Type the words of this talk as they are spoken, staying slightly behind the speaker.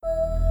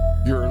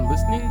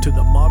listening to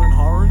the Modern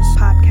Horrors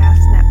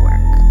Podcast Network.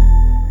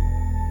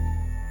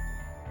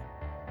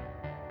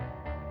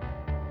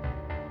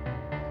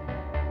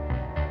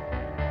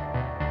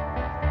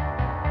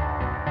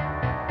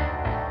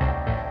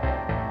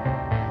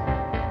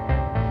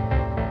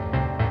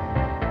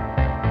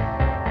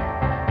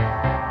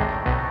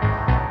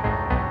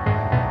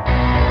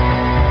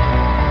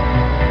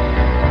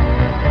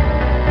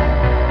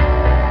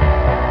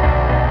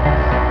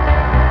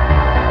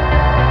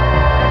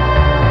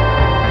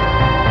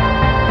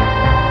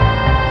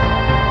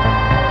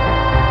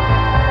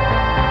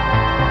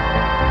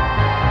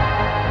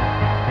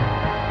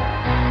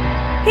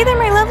 Hey there,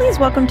 my lovelies!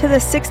 Welcome to the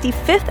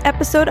 65th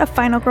episode of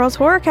Final Girls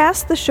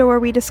Horrorcast, the show where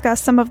we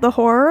discuss some of the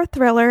horror,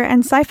 thriller,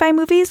 and sci-fi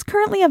movies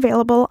currently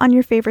available on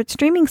your favorite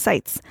streaming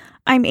sites.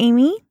 I'm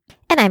Amy.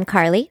 And I'm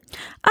Carly.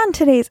 On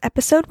today's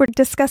episode, we're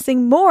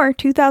discussing more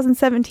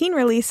 2017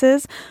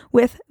 releases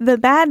with The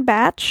Bad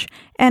Batch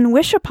and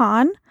Wish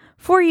Upon.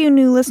 For you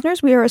new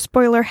listeners, we are a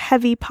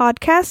spoiler-heavy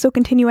podcast, so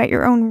continue at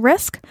your own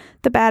risk.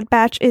 The Bad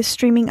Batch is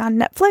streaming on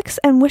Netflix,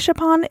 and Wish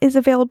Upon is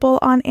available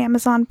on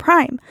Amazon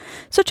Prime.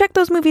 So check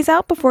those movies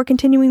out before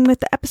continuing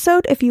with the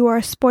episode if you are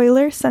a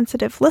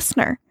spoiler-sensitive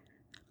listener.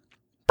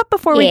 But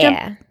before we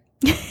jump...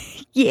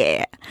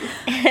 yeah.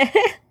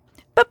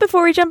 But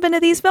before we jump into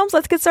these films,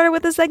 let's get started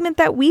with a segment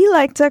that we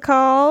like to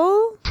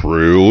call...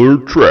 Trailer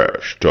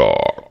Trash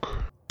Talk.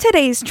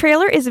 Today's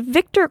trailer is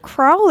Victor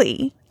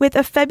Crowley, with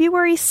a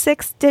February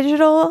 6th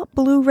digital,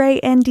 Blu-ray,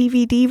 and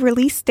DVD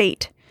release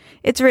date.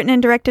 It's written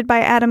and directed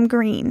by Adam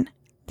Green.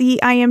 The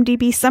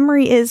IMDb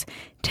summary is,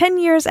 10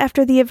 years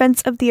after the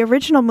events of the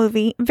original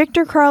movie,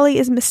 Victor Crowley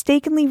is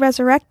mistakenly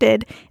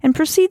resurrected and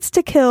proceeds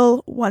to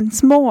kill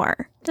once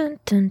more. Dun,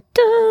 dun,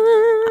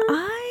 dun.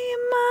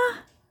 I'm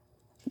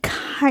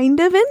kind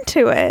of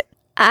into it.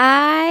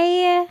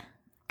 I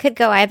could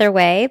go either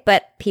way,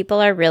 but people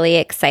are really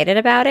excited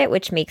about it,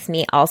 which makes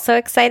me also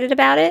excited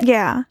about it.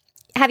 Yeah.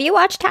 Have you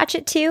watched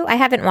Hatchet 2? I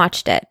haven't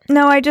watched it.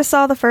 No, I just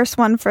saw the first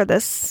one for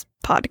this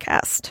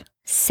podcast.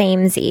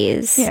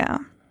 Samesies. Yeah.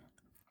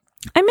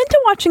 I'm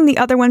into watching the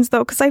other ones,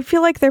 though, because I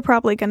feel like they're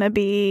probably going to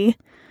be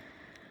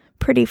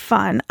pretty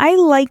fun. I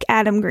like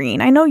Adam Green.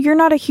 I know you're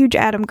not a huge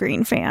Adam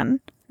Green fan.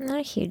 Not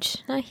a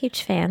huge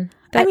fan.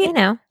 But, I mean, you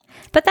know.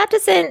 But that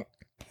doesn't...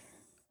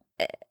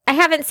 I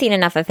haven't seen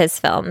enough of his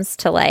films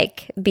to,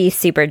 like, be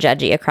super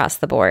judgy across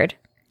the board.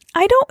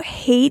 I don't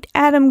hate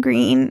Adam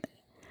Green.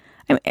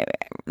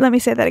 Let me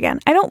say that again.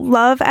 I don't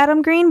love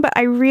Adam Green, but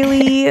I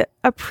really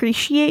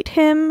appreciate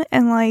him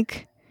and,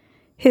 like,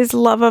 his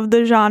love of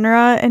the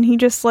genre. And he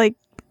just, like,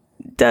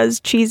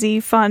 does cheesy,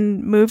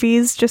 fun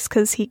movies just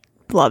because he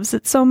loves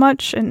it so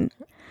much. And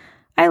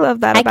I love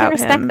that about him. I can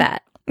respect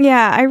that.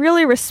 Yeah, I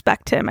really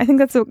respect him. I think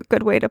that's a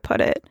good way to put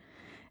it.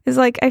 Is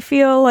like, I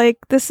feel like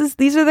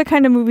these are the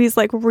kind of movies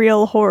like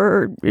real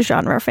horror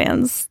genre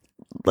fans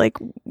like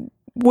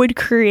would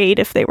create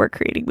if they were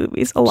creating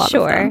movies, a lot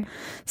of them.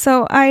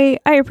 So I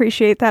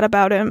appreciate that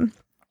about him.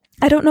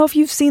 I don't know if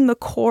you've seen The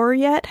Core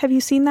yet. Have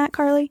you seen that,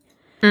 Carly?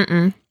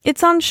 Mm-mm.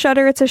 It's on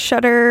Shudder. It's a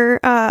Shudder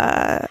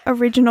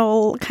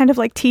original kind of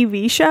like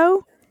TV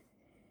show.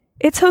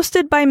 It's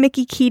hosted by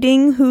Mickey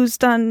Keating, who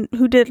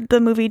did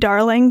the movie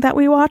Darling that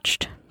we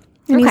watched.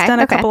 And he's done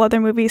a couple other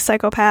movies,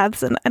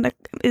 Psychopaths, and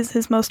is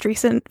his most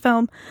recent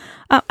film.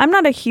 I'm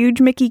not a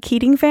huge Mickey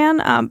Keating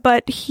fan,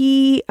 but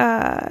he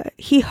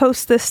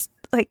hosts this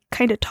like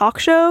kind of talk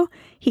show.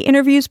 He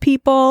interviews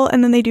people,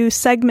 and then they do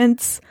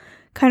segments,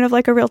 kind of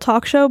like a real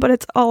talk show, but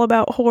it's all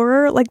about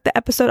horror. Like the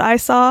episode I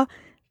saw,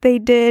 they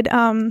did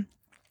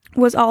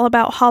was all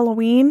about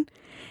Halloween,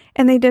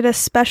 and they did a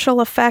special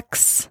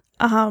effects.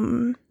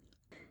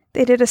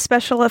 They did a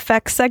special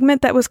effects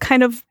segment that was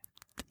kind of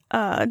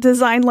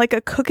designed like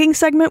a cooking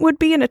segment would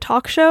be in a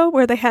talk show,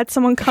 where they had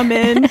someone come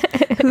in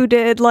who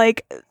did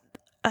like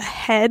a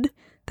head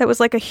that was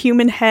like a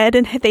human head,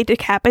 and they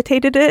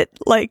decapitated it.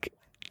 Like,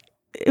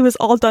 it was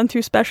all done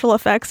through special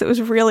effects. It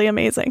was really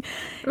amazing.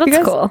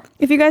 That's cool.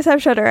 If you guys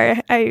have Shudder,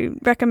 I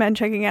recommend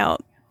checking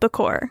out The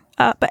Core.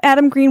 But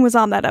Adam Green was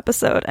on that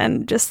episode,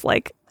 and just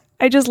like,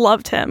 I just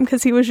loved him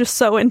because he was just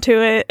so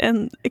into it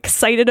and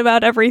excited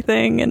about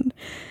everything, and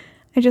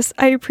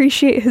I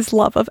appreciate his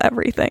love of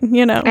everything,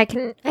 you know. I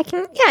can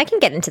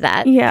get into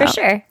that. Yeah. For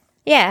sure.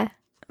 Yeah.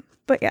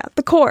 But yeah,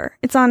 The Core,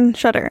 it's on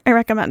Shudder. I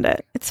recommend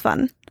it. It's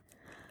fun.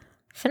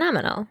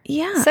 Phenomenal.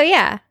 Yeah. So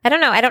yeah, I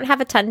don't know. I don't have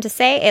a ton to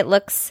say. It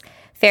looks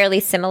fairly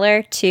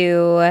similar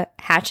to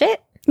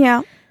Hatchet.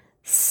 Yeah.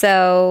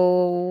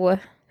 So,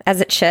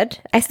 as it should,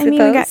 I suppose. I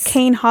mean, we got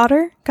Kane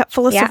Hodder, got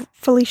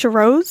Felicia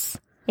Rose.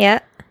 Yeah.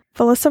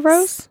 Felissa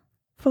Rose?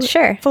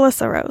 Sure.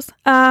 Felissa Rose.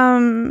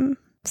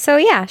 So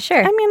yeah, sure.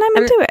 I mean, I'm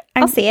into it.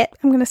 I'll see it.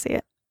 I'm going to see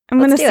it. I'm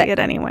going to see it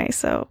anyway,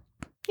 so.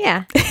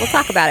 Yeah, we'll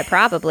talk about it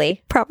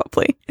probably.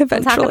 Probably,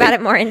 eventually. We'll talk about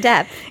it more in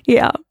depth.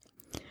 Yeah.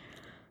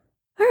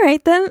 All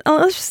right, then.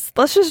 Let's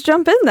just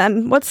jump in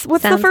then. What's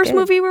the first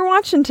movie we're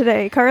watching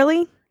today,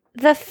 Carly?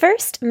 The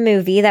first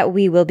movie that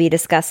we will be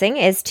discussing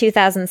is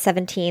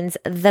 2017's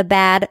The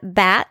Bad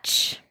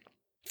Batch,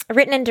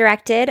 written and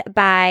directed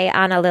by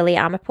Anna Lily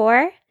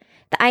Amapour.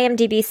 The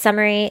IMDb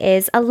summary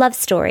is a love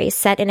story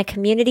set in a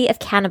community of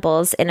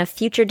cannibals in a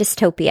future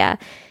dystopia.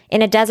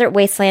 In a desert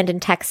wasteland in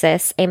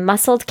Texas, a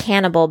muscled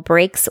cannibal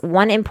breaks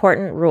one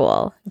important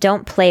rule: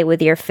 don't play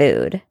with your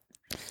food.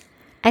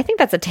 I think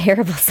that's a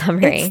terrible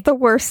summary. It's the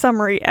worst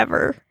summary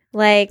ever.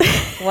 Like,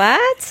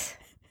 what?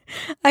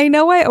 I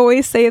know I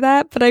always say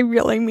that, but I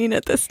really mean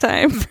it this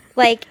time.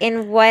 Like,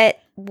 in what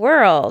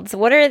worlds?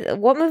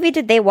 What movie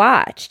did they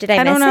watch? Did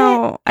I miss don't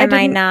know. it? Am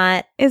I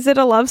not? Is it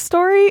a love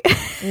story?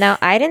 No,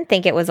 I didn't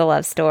think it was a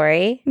love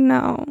story.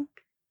 No.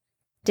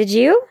 Did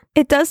you?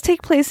 It does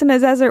take place in a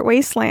desert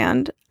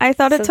wasteland. I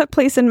thought it took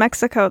place in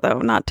Mexico, though,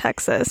 not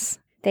Texas.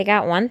 They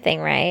got one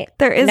thing right.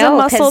 There is a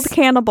muscled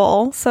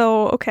cannibal,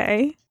 so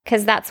okay.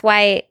 Because that's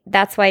why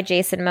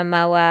Jason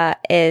Momoa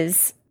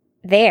is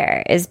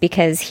there, is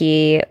because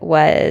he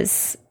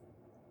was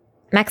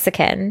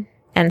Mexican,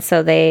 and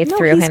so they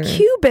threw him. He's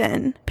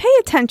Cuban. Pay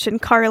attention,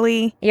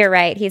 Carly. You're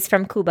right. He's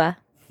from Cuba.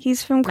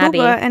 He's from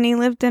Cuba, and he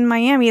lived in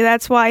Miami.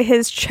 That's why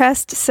his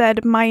chest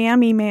said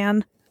Miami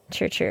Man.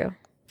 True.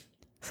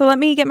 So let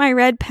me get my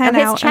red pen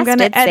out. I'm going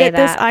to edit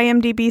this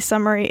IMDb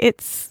summary.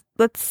 It's,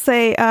 let's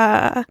say,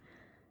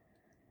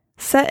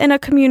 set in a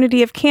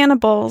community of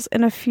cannibals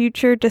in a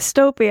future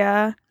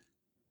dystopia,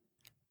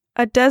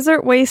 a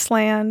desert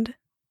wasteland.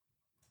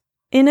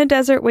 In a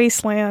desert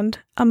wasteland,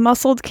 a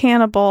muscled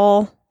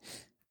cannibal,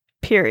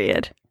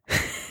 period.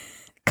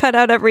 Cut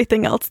out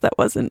everything else that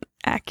wasn't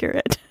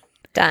accurate.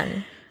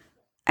 Done.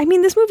 I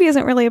mean, this movie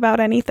isn't really about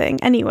anything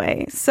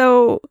anyway,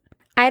 so...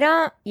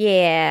 Here's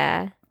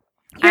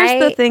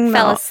the thing, I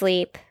fell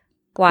asleep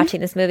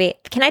watching this movie.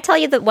 Can I tell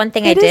you the one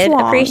thing I did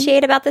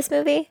appreciate about this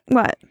movie?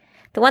 What?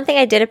 The one thing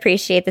I did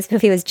appreciate this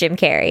movie was Jim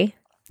Carrey.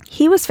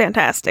 He was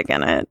fantastic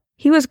in it.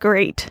 He was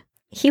great.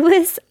 He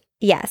was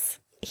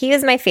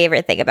my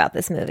favorite thing about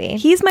this movie.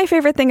 He's my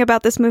favorite thing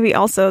about this movie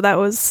also. That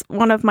was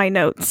one of my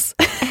notes.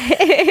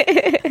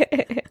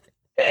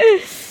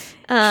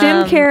 Jim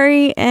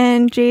Carrey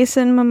and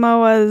Jason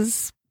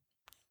Momoa's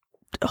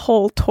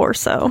whole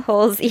torso.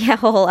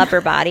 Whole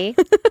upper body.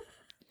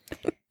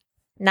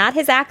 Not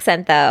his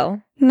accent,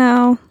 though.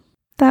 No.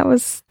 That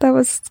was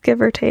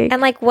give or take.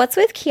 And like, what's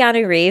with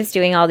Keanu Reeves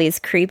doing all these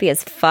creepy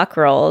as fuck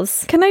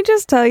roles? Can I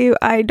just tell you,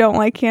 I don't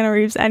like Keanu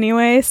Reeves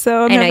anyway,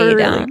 so I'm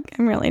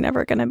really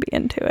never going to be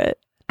into it.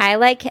 I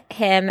like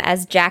him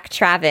as Jack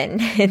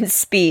Traven in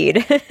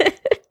Speed.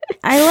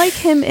 I like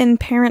him in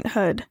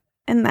Parenthood,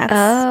 and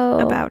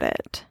that's about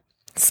it.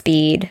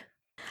 Speed.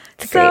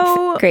 It's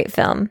a great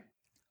film.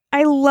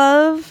 I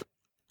love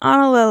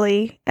Anna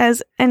Lily,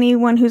 as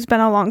anyone who's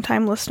been a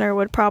longtime listener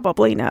would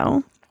probably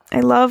know. I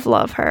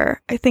love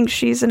her. I think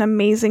she's an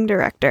amazing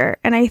director,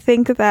 and I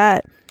think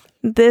that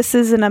this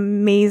is an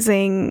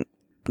amazing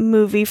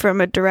movie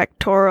from a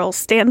directorial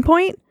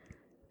standpoint.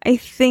 I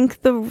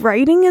think the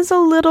writing is a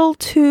little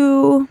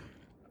too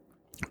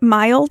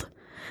mild.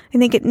 I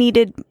think it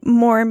needed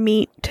more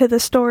meat to the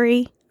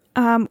story,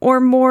 or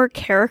more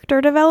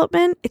character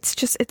development.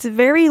 It's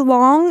very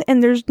long,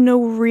 and there's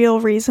no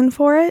real reason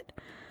for it.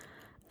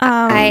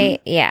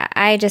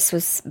 I just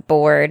was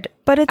bored.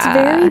 But it's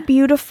very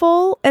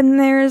beautiful, and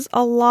there's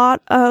a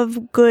lot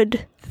of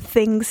good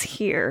things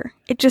here.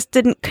 It just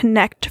didn't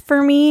connect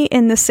for me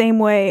in the same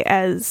way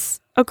as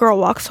A Girl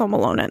Walks Home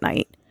Alone at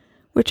Night,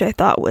 which I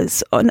thought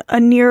was a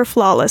near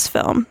flawless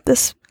film.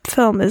 This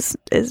film is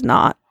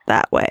not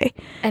that way.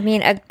 I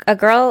mean, A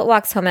Girl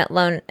Walks Home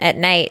Alone at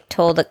Night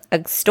told a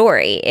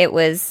story. It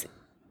was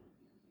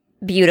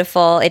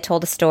beautiful. It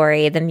told a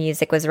story. The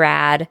music was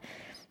rad.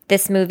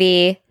 This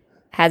movie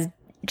has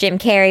Jim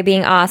Carrey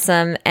being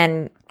awesome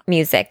and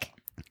music.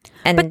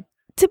 But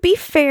to be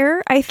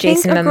fair, I think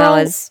Jason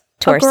Momoa's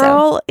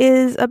torso.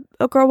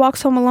 A Girl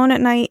Walks Home Alone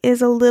at Night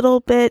is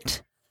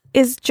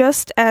is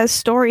just as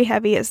story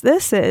heavy as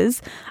this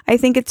is. I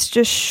think it's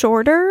just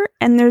shorter,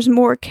 and there's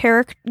more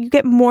you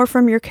get more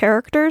from your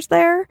characters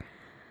there.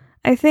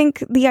 I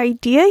think the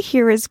idea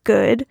here is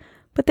good,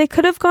 but they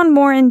could have gone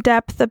more in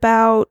depth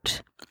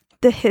about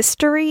the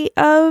history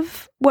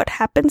of what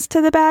happens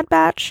to the Bad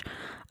Batch.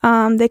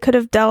 They could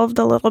have delved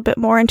a little bit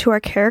more into our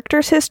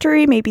character's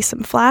history, maybe some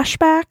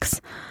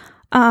flashbacks.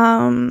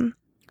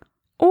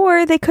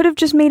 Or they could have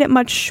just made it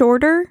much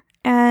shorter,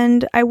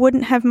 and I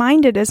wouldn't have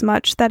minded as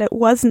much that it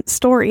wasn't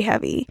story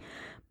heavy.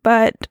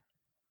 But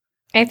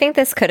I think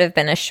this could have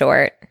been a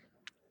short.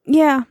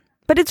 Yeah,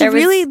 but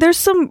there's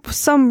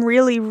some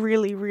really,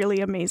 really,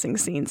 really amazing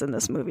scenes in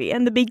this movie.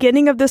 And the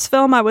beginning of this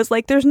film, I was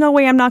like, there's no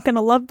way I'm not going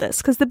to love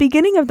this, because the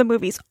beginning of the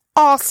movie's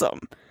awesome.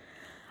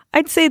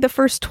 I'd say the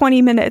first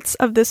 20 minutes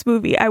of this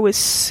movie, I was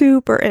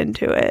super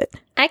into it.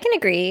 I can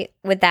agree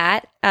with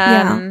that.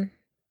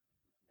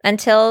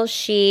 Until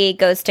she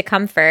goes to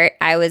Comfort,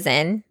 I was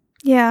in.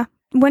 Yeah.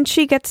 When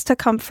she gets to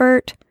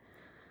Comfort,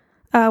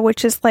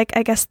 which is like,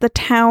 I guess, the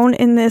town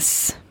in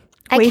this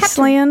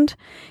wasteland,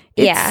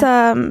 it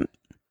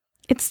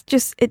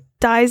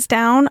dies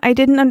down. I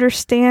didn't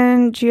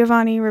understand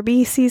Giovanni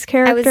Ribisi's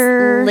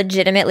character. I was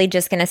legitimately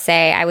just going to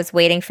say I was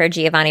waiting for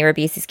Giovanni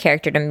Ribisi's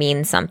character to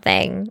mean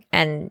something,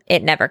 and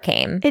it never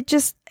came.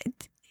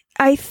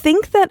 I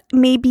think that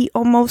maybe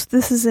almost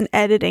this is an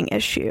editing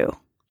issue.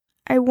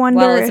 I wonder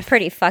Well, it's a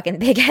pretty fucking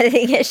big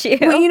editing issue.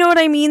 Well, you know what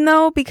I mean,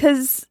 though?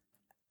 Because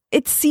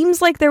it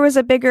seems like there was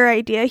a bigger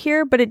idea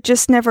here, but it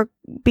just never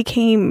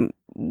became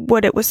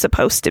what it was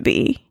supposed to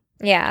be.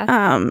 Yeah.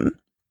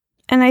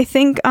 And I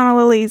think Anna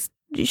Lily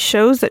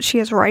shows that she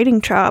has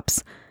writing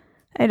chops.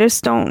 I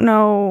just don't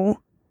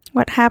know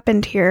what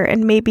happened here,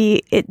 and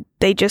maybe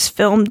they just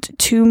filmed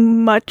too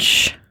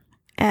much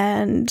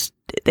and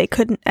they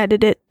couldn't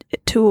edit it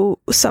to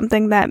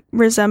something that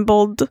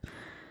resembled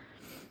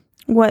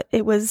what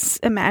it was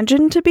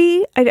imagined to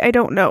be. I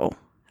don't know.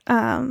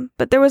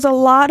 But there was a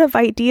lot of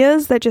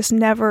ideas that just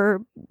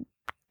never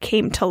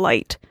came to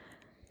light.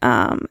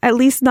 At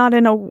least not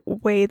in a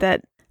way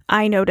that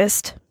I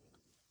noticed.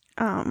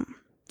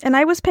 And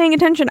I was paying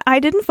attention. I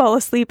didn't fall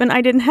asleep and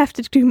I didn't have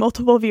to do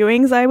multiple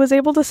viewings. I was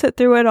able to sit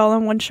through it all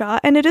in one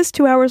shot. And it is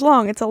 2 hours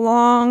long. It's a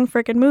long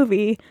freaking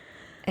movie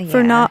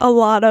for not a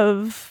lot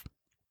of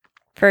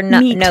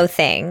meat. No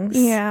things.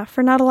 Yeah,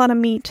 for not a lot of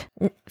meat.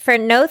 For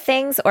no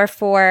things or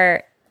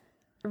for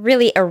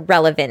really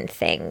irrelevant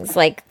things.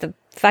 Like the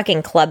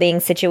fucking clubbing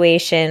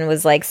situation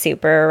was like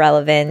super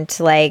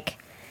irrelevant. Like,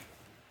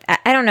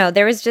 I don't know.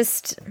 This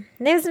was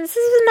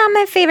not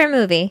my favorite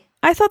movie.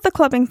 I thought the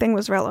clubbing thing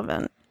was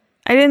relevant.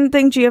 I didn't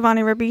think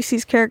Giovanni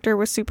Ribisi's character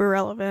was super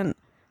relevant.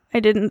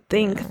 I didn't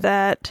think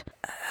that...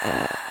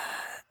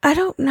 I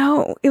don't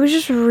know. It was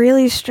just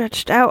really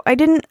stretched out.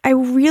 I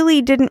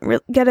really didn't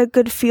get a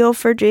good feel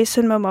for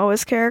Jason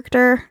Momoa's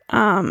character.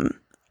 I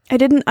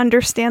didn't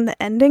understand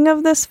the ending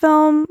of this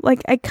film.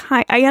 Like,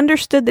 I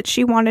understood that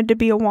she wanted to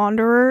be a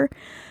wanderer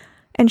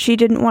and she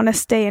didn't want to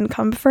stay in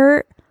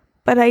comfort,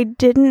 but I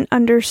didn't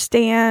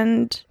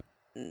understand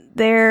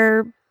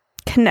their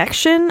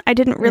connection. I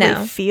didn't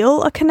really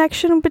feel a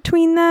connection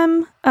between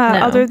them,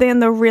 other than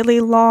the really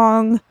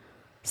long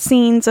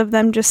scenes of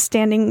them just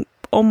standing,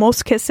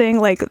 almost kissing,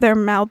 like their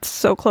mouths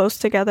so close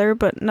together,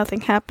 but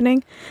nothing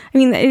happening. I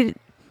mean,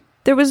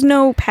 there was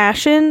no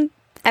passion.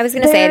 I was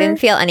going to say I didn't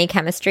feel any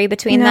chemistry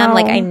between them.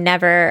 Like I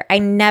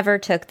never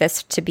took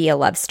this to be a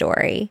love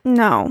story.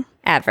 No.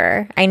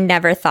 Ever. I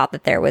never thought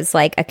that there was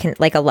like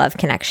a love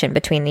connection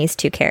between these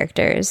two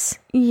characters.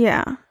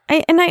 Yeah.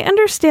 I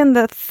understand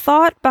the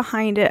thought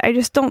behind it. I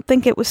just don't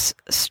think it was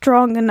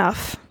strong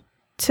enough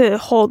to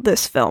hold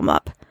this film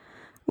up,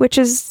 which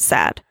is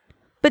sad.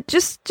 But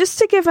just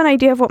to give an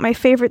idea of what my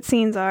favorite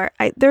scenes are,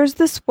 there's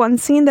this one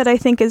scene that I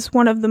think is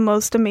one of the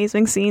most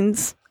amazing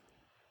scenes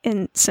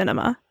in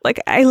cinema.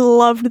 Like, I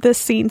loved this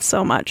scene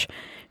so much.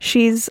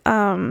 She's,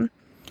 so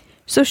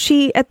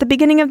she, at the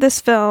beginning of this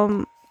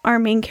film, our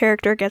main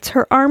character gets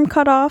her arm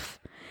cut off,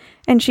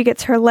 and she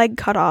gets her leg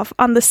cut off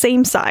on the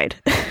same side,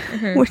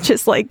 which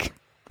is, like,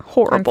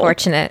 horrible.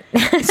 Unfortunate.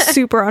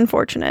 Super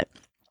unfortunate.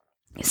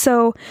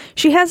 So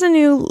she has a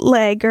new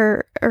leg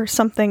or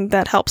something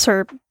that helps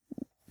her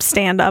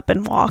stand up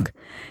and walk,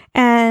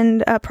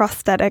 and a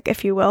prosthetic,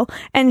 if you will.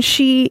 And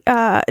she,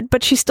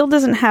 but she still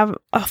doesn't have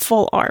a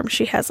full arm.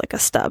 She has, like, a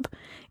stub.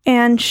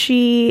 And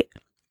she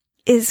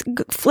is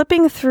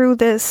flipping through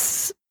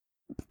this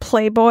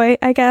Playboy,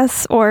 I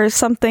guess, or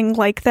something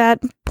like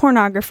that,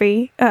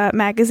 pornography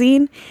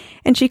magazine,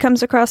 and she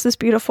comes across this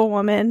beautiful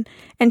woman,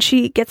 and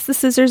she gets the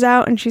scissors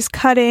out, and she's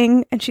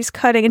cutting, and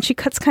she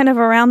cuts kind of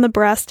around the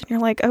breast, and you're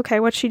like, okay,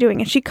 what's she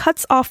doing? And she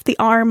cuts off the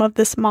arm of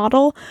this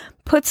model,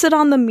 puts it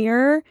on the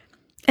mirror,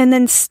 and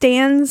then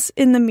stands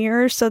in the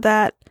mirror so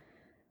that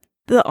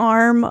the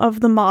arm of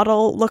the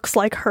model looks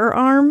like her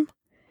arm.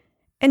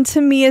 And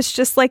to me, it's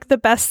just like the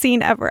best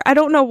scene ever. I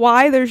don't know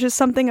why, there's just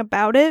something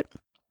about it.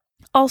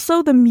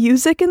 Also, the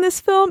music in this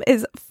film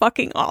is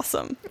fucking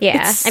awesome.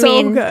 Yeah, it's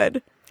so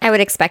good. I would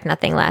expect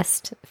nothing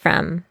less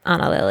from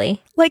Anna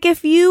Lily. Like,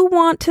 if you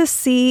want to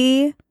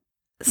see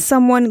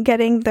someone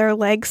getting their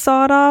leg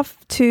sawed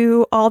off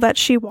to All That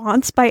She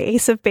Wants by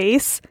Ace of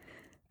Base,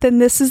 then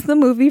this is the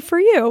movie for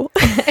you.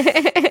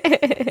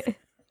 Because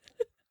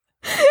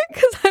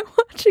I'm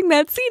watching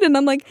that scene and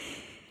I'm like,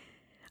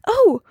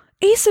 oh,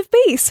 Ace of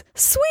Base,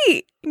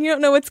 sweet. You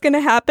don't know what's going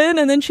to happen,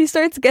 and then she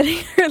starts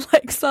getting her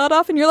leg sawed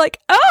off, and you're like,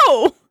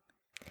 oh,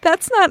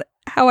 that's not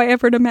how I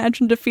ever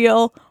imagined to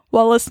feel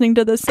while listening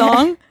to this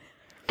song.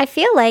 I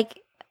feel like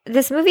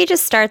this movie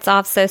just starts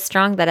off so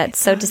strong that it's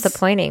so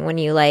disappointing when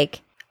you,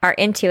 like, are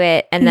into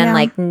it, and then,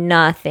 like,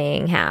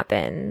 nothing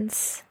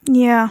happens.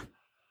 Yeah.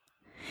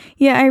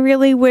 Yeah, I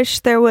really wish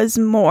there was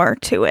more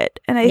to it,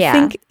 and I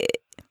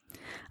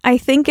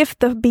think if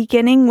the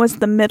beginning was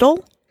the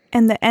middle,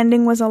 and the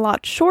ending was a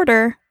lot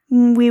shorter,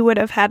 we would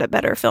have had a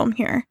better film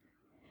here.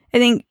 I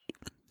think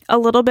a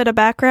little bit of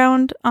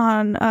background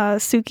on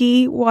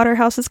Suki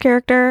Waterhouse's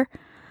character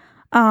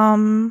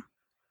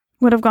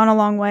would have gone a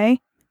long way.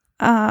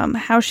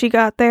 How she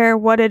got there,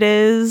 what it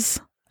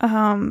is,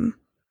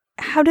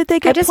 how did they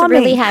get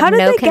plumbing? Really how did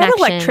no they connection.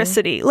 Get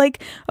electricity?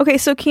 Like, okay,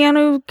 so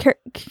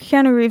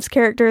Keanu Reeves'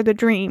 character, The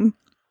Dream,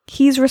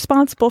 he's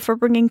responsible for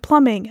bringing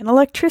plumbing and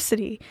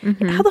electricity.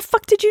 Mm-hmm. How the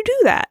fuck did you do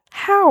that?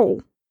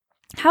 How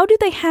do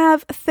they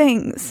have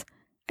things?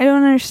 I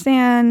don't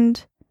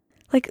understand.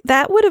 Like,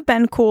 that would have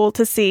been cool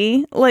to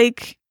see.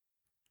 Like,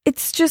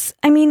 it's just,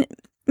 I mean,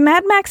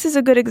 Mad Max is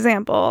a good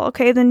example,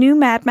 okay? The new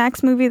Mad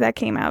Max movie that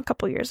came out a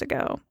couple years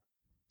ago.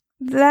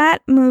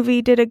 That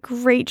movie did a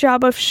great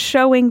job of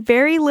showing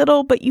very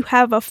little, but you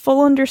have a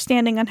full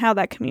understanding on how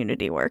that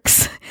community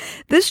works.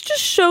 This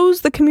just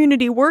shows the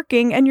community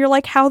working, and you're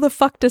like, how the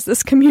fuck does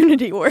this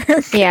community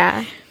work?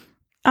 Yeah.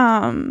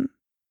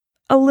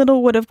 A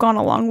little would have gone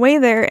a long way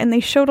there, and they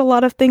showed a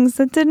lot of things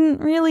that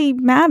didn't really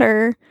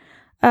matter.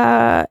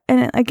 And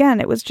again,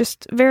 it was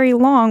just very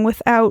long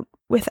without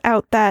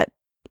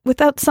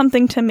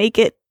something to make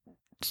it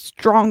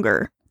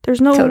stronger.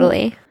 There's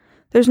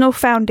no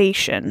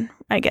foundation,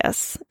 I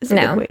guess, is a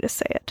good way to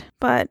say it.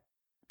 But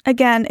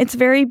again, it's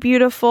very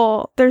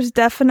beautiful. There's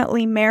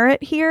definitely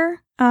merit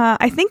here.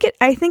 I think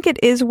it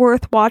is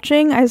worth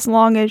watching as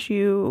long as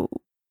you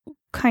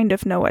kind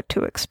of know what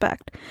to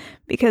expect,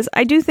 because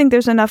I do think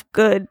there's enough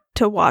good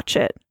to watch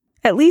it.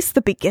 At least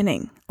the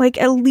beginning.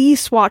 Like, at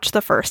least watch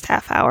the first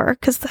half hour,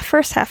 because the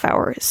first half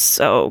hour is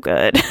so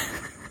good.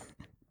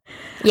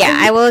 Yeah,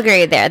 I will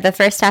agree there. The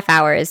first half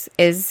hour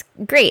is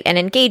great and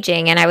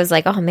engaging, and I was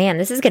like, oh man,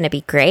 this is going to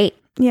be great.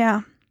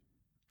 Yeah.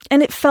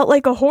 And it felt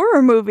like a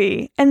horror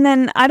movie. And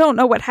then I don't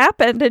know what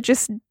happened. It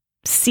just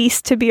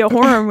ceased to be a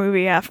horror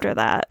movie after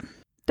that.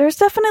 There's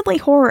definitely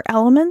horror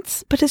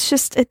elements, but it's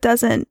just, it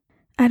doesn't,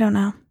 I don't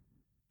know.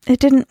 It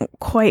didn't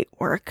quite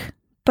work,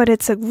 but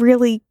it's a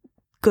really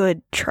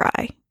good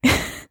try.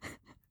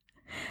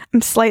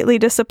 I'm slightly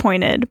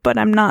disappointed, but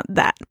I'm not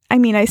that. I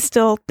mean, I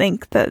still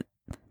think that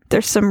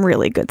there's some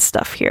really good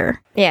stuff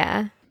here.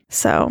 Yeah.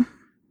 So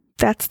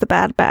that's the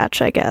Bad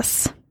Batch, I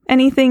guess.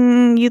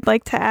 Anything you'd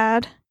like to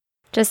add?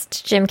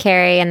 Just Jim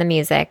Carrey and the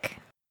music.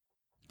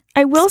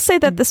 I will say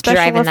that the special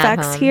Driving that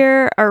effects home.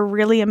 here are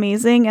really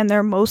amazing, and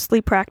they're mostly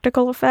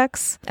practical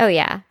effects. Oh,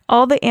 yeah.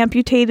 All the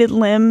amputated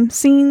limb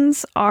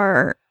scenes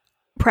are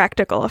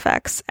practical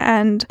effects,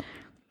 and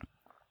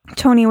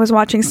Tony was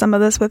watching some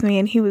of this with me,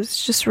 and he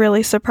was just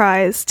really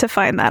surprised to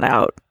find that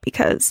out,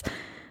 because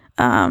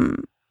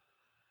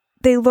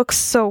they look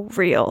so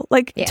real.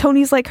 Like, yeah.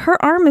 Tony's like,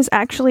 her arm is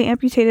actually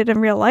amputated in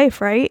real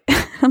life, right?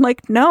 I'm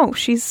like, no,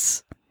 she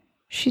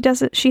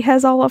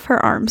has all of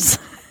her arms.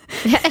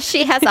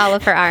 She has all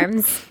of her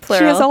arms, plural.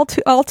 She has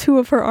all two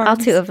of her arms. All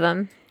two of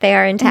them. They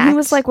are intact. And he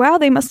was like, wow,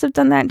 they must have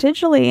done that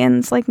digitally. And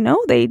it's like,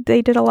 no, they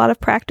did a lot of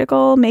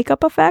practical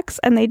makeup effects,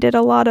 and they did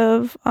a lot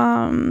of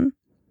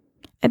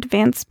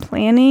advanced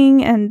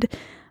planning and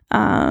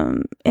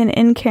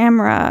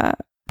in-camera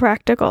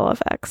practical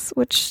effects,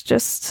 which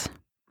just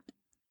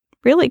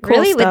really cool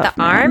really stuff, with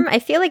the man. arm? I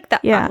feel like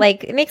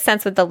like it makes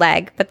sense with the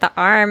leg, but the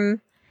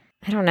arm,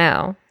 I don't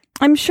know.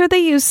 I'm sure they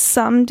used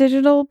some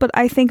digital, but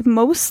I think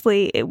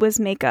mostly it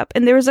was makeup.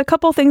 And there was a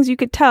couple things you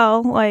could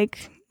tell,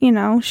 like, you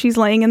know, she's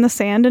laying in the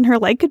sand and her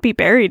leg could be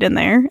buried in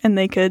there, and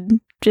they could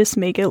just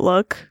make it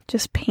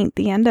just paint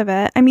the end of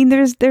it. I mean,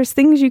 there's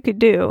things you could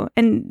do,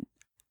 and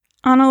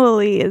Anna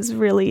Lily is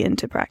really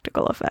into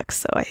practical effects,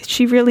 so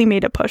she really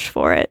made a push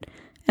for it,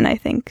 and I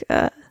think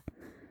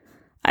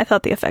I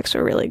thought the effects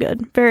were really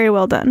good. Very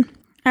well done.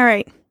 All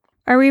right.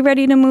 Are we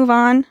ready to move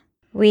on?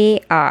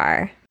 We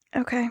are.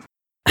 Okay.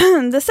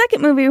 The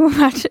second movie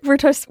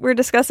we're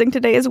discussing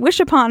today is Wish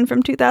Upon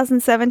from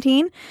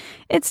 2017.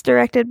 It's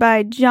directed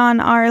by John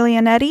R.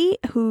 Leonetti,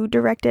 who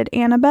directed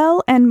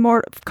Annabelle and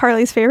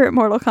Carly's favorite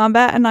Mortal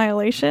Kombat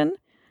Annihilation.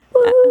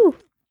 Woo!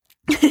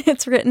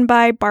 It's written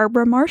by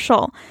Barbara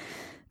Marshall.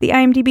 The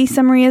IMDb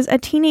summary is: a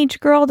teenage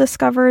girl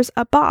discovers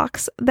a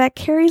box that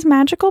carries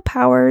magical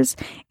powers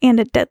and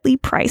a deadly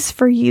price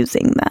for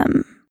using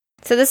them.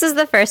 So this is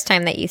the first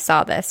time that you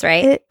saw this,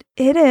 right?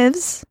 It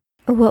is.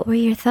 What were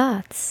your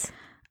thoughts?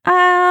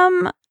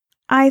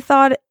 I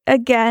thought,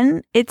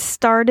 again, it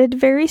started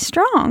very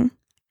strong,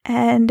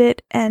 and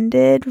it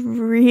ended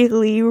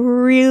really,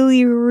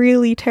 really,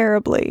 really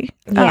terribly.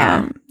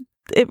 Yeah.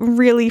 It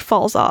really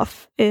falls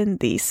off in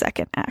the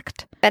second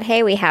act. But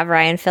hey, we have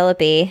Ryan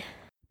Phillippe.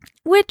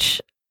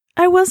 Which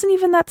I wasn't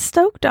even that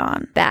stoked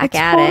on. I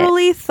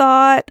totally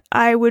thought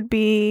I would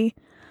be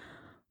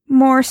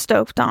more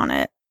stoked on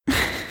it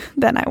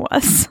than I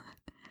was.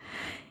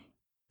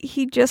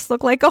 He just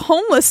looked like a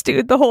homeless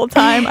dude the whole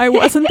time. I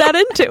wasn't that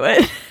into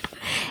it.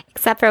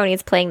 Except for when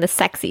he's playing the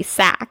sexy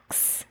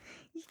sax.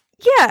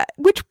 Yeah,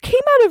 which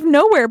came out of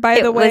nowhere, by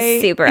the way. It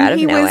was super out of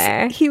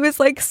nowhere. He was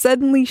like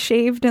suddenly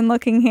shaved and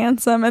looking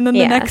handsome, and then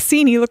the next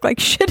scene he looked like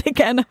shit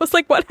again. I was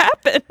like, what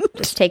happened?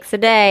 Just takes a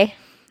day.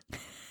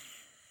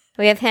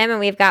 We have him, and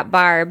we've got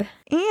Barb.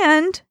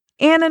 And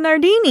Anna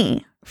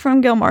Nardini from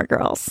Gilmore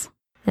Girls.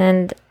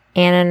 And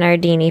Anna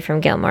Nardini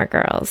from Gilmore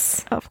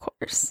Girls. Of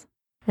course.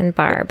 And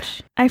Barb.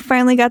 I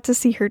finally got to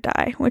see her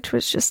die, which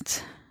was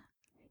just...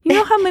 You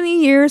know how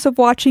many years of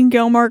watching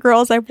Gilmore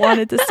Girls I've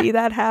wanted to see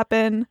that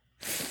happen?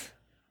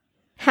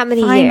 How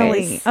many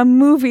Finally, years? a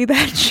movie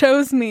that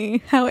shows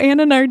me how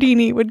Anna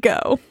Nardini would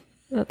go.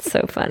 That's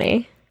so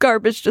funny.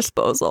 Garbage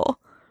disposal.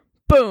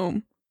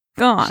 Boom.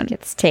 Gone. She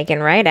gets taken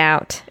right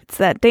out. It's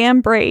that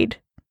damn braid.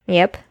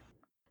 Yep.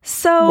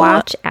 So...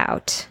 Watch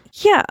out.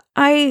 Yeah,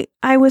 I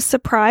was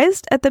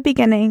surprised at the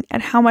beginning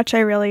at how much I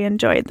really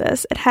enjoyed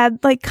this. It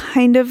had like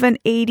kind of an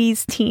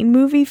 80s teen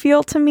movie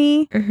feel to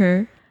me,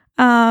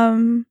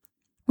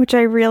 which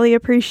I really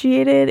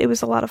appreciated. It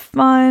was a lot of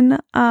fun.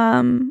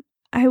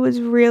 I was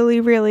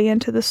really, really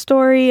into the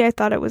story. I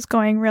thought it was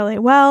going really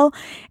well.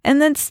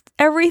 And then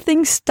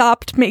everything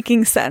stopped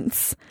making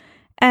sense.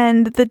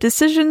 And the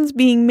decisions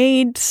being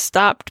made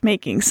stopped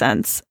making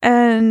sense.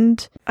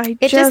 And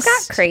it just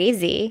got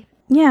crazy.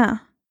 Yeah.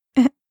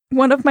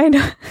 One of my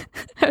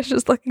I was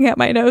just looking at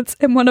my notes,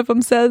 and one of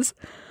them says,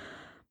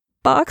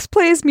 "Box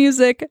plays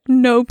music,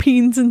 no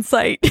peens in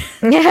sight."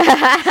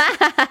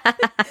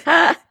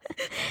 That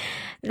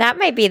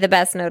might be the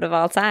best note of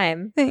all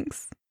time.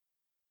 Thanks.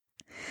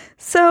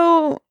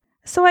 So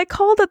I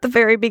called at the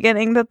very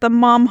beginning that the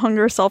mom hung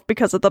herself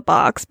because of the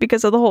box,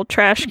 because of the whole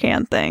trash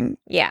can thing.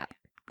 Yeah.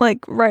 Like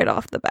right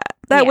off the bat.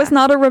 That was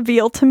not a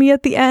reveal to me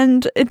at the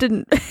end. It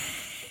didn't.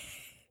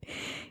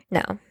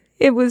 No.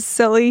 It was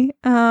silly.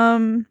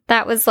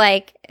 That was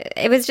like,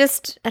 it was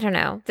just, I don't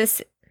know.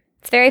 It's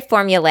very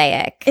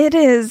formulaic. It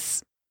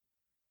is.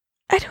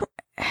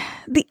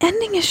 The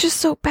ending is just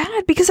so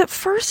bad because at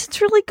first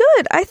it's really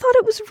good. I thought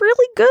it was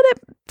really good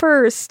at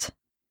first.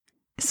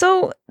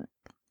 So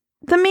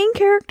the main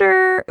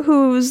character,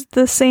 who's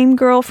the same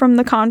girl from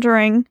The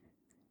Conjuring,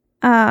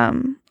 a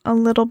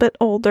little bit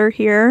older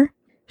here,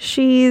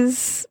 she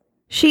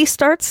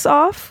starts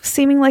off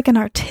seeming like an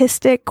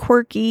artistic,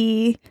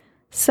 quirky,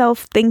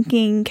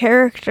 self-thinking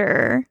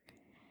character,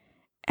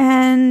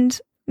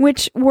 and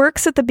which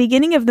works at the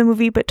beginning of the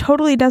movie but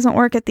totally doesn't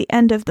work at the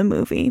end of the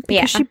movie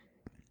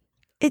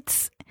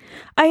because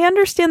I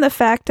understand the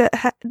fact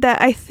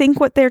that I think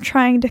what they're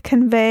trying to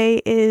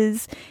convey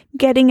is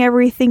getting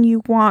everything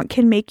you want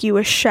can make you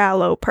a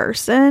shallow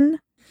person.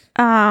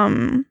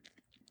 And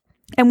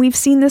we've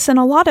seen this in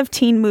a lot of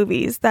teen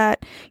movies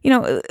that,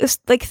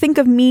 like think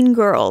of Mean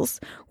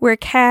Girls, where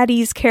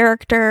Caddy's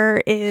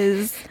character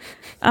is,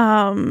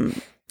 well,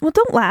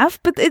 don't laugh,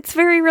 but it's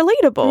very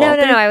relatable.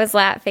 No, I was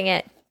laughing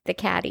at the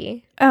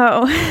caddy.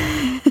 Oh.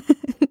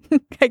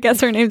 I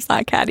guess her name's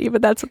not Caddy,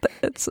 but that's what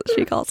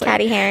she calls her.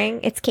 Caddy Herring.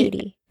 It's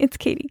Katie. It's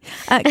Katie.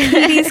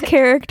 Katie's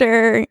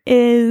character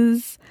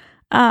is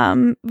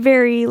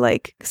very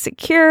like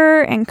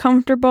secure and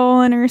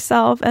comfortable in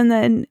herself, and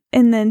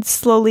then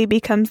slowly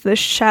becomes this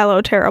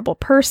shallow, terrible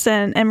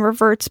person and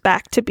reverts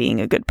back to being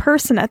a good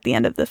person at the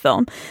end of the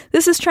film.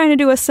 This is trying to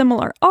do a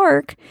similar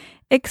arc,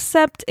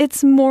 except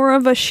it's more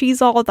of a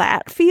she's all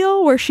that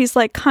feel, where she's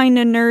like kind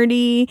of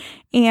nerdy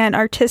and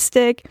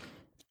artistic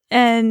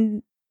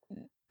and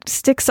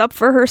sticks up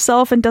for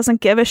herself and doesn't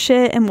give a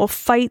shit and will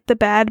fight the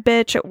bad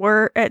bitch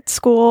at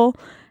school.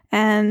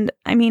 And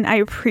I mean, I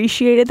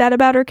appreciated that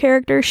about her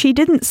character. She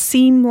didn't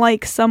seem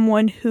like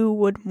someone who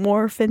would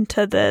morph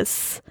into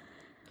this,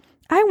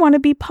 I want to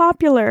be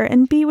popular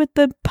and be with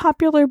the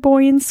popular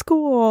boy in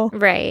school.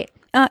 Right.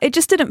 It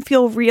just didn't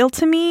feel real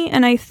to me,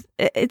 and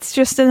it's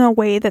just in a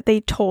way that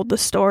they told the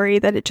story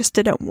that it just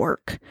didn't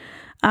work.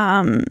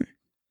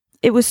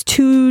 It was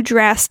too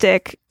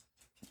drastic,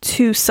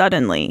 too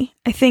suddenly.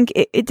 I think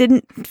it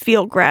didn't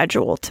feel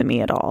gradual to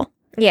me at all.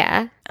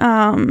 Yeah.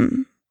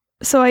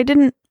 So I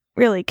didn't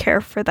really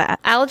care for that.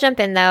 I'll jump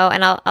in though,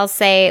 and I'll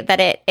say that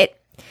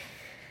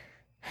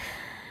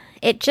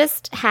it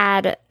just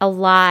had a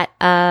lot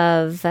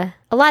of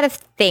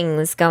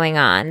things going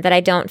on that I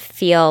don't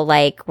feel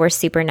like were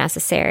super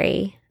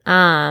necessary.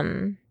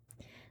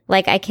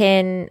 Like I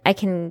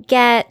can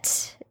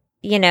get,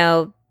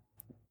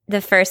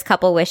 the first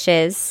couple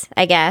wishes,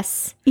 I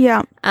guess.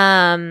 Yeah.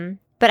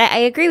 But I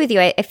agree with you.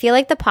 I feel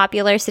like the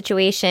popular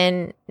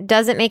situation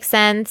doesn't make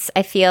sense.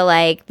 I feel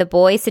like the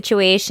boy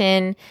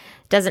situation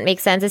doesn't make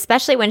sense,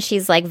 especially when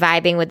she's like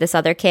vibing with this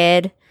other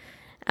kid.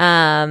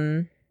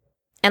 And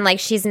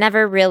like she's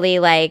never really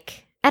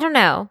like, I don't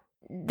know.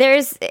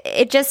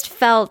 It just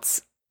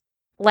felt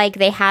like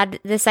they had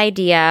this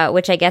idea,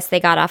 which I guess they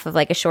got off of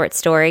like a short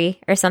story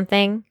or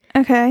something.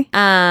 Okay.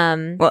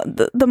 Well,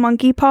 the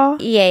monkey paw?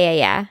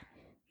 Yeah.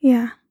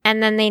 Yeah.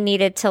 And then they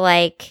needed to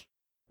like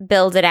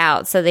build it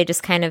out, so they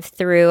just kind of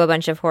threw a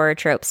bunch of horror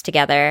tropes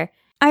together.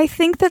 I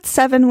think that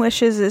 7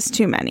 wishes is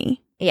too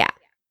many. Yeah.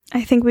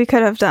 I think we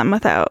could have done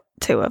without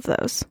 2 of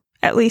those.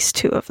 At least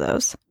 2 of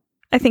those.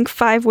 I think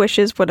 5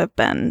 wishes would have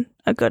been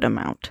a good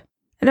amount.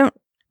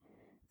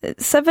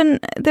 7,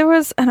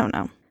 I don't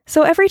know.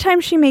 So every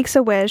time she makes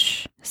a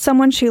wish,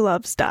 someone she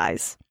loves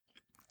dies.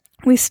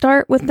 We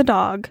start with the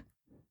dog.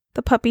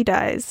 The puppy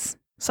dies.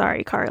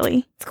 Sorry,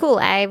 Carly. It's cool.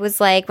 I was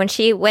like, when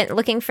she went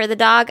looking for the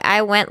dog,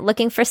 I went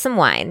looking for some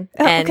wine.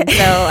 Oh, and okay.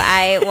 So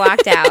I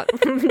walked out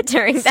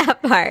during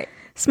that part.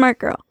 Smart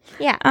girl.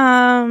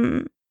 Yeah.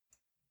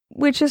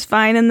 Which is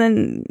fine. And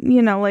then,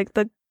 like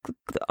the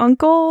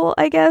uncle,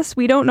 I guess.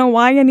 We don't know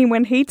why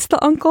anyone hates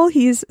the uncle.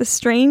 He's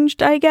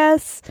estranged, I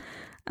guess.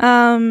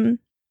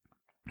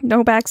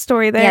 No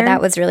backstory there. Yeah,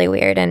 that was really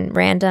weird and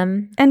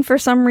random. And for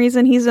some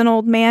reason, he's an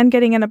old man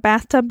getting in a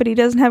bathtub, but he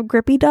doesn't have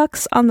grippy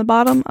ducks on the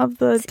bottom of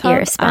the It's tub.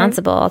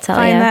 irresponsible, I'll tell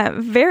I you. find that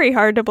very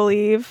hard to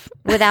believe.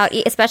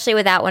 Especially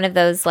without one of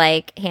those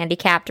like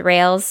handicapped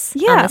rails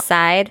on Yeah. the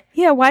side.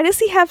 Yeah, why does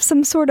he have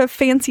some sort of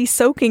fancy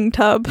soaking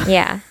tub?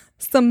 Yeah.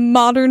 Some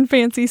modern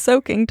fancy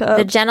soaking tub.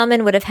 The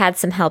gentleman would have had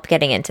some help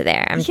getting into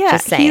there. I'm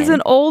just saying. He's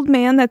an old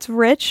man that's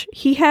rich.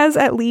 He has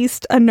at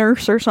least a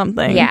nurse or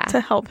something Yeah. to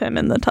help him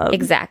in the tub.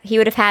 Exactly. He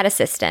would have had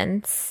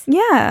assistance.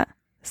 Yeah.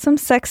 Some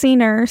sexy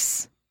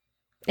nurse.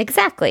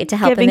 Exactly. To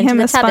help Giving him into him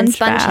the a tub and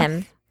sponge sponge bath.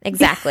 him.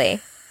 Exactly.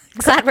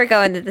 Glad we're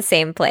going to the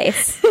same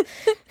place.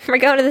 We're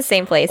going to the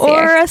same place Or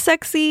here. a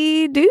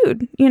sexy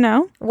dude, you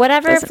know?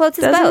 Whatever floats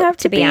his Doesn't boat, have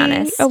to be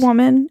honest. a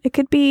woman. It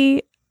could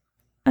be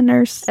a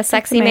nurse. A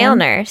sexy man. male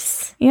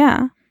nurse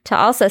Yeah. to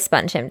also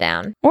sponge him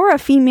down. Or a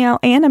female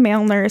and a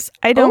male nurse.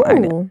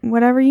 Ooh.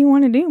 Whatever you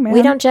want to do, man.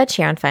 We don't judge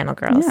here on Final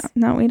Girls. Yeah,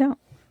 no, we don't.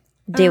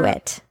 Do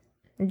it.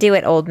 Do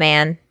it, old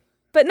man.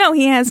 But no,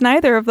 he has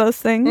neither of those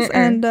things.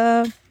 And,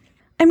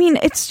 I mean,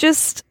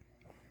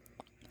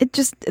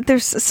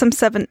 there's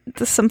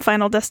some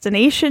Final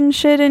Destination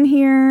shit in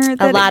here.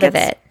 A lot of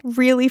it.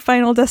 Really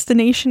Final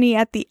Destination-y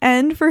at the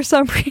end for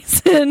some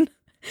reason.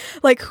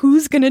 Like,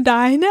 who's gonna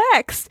die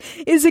next?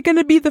 Is it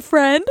gonna be the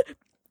friend?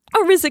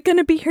 Or is it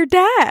gonna be her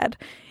dad?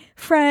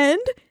 Friend,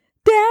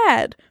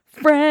 dad,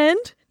 friend,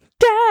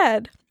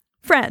 dad,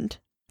 friend.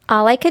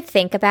 All I could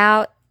think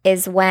about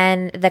is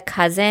when the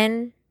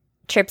cousin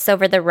trips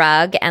over the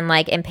rug and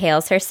like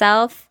impales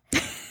herself.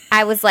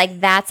 I was like,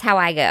 that's how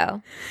I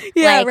go.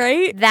 Yeah, like,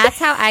 right? That's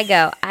how I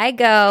go. I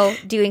go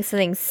doing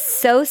something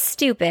so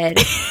stupid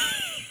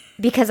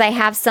because I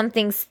have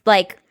something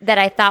like that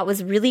I thought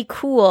was really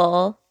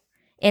cool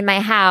in my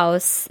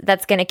house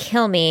that's going to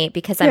kill me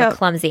because I'm a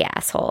clumsy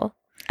asshole.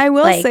 I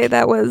will Like- say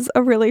that was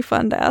a really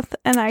fun death.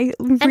 And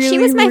She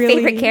was my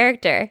favorite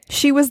character.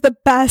 She was the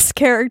best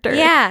character.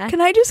 Yeah. Can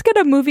I just get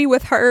a movie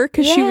with her?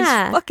 Because she was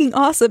Yeah. fucking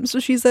awesome. So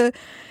she's a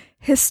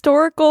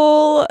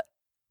historical,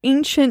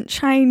 ancient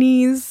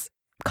Chinese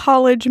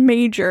college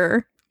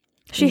major.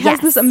 She has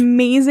Yes. this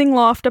amazing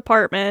loft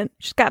apartment.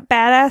 She's got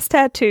badass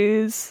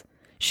tattoos.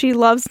 She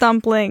loves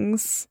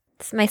dumplings.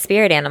 It's my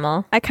spirit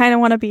animal. I kind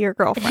of want to be your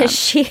girlfriend.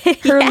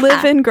 Her Yeah,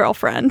 live-in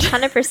girlfriend.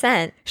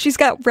 100%. She's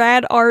got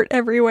rad art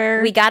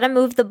everywhere. We got to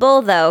move the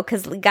bull, though,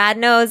 because God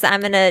knows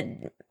I'm going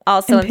to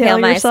also impale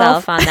Impale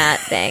yourself. myself on that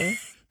thing.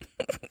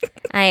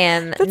 I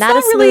am That's not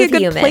a smooth really a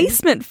good human.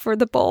 placement for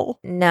the bowl.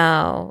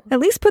 No. At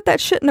least put that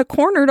shit in a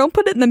corner. Don't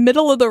put it in the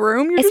middle of the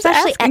room. You're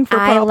Especially just asking at for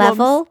eye problems.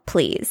 level,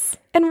 please.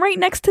 And right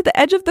next to the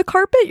edge of the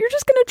carpet, you're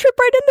just going to trip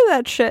right into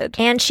that shit.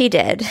 And she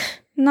did.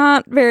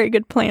 Not very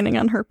good planning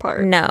on her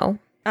part. No.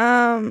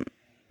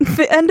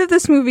 The end of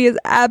this movie is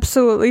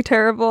absolutely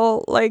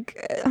terrible. Like,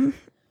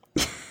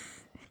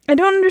 I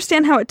don't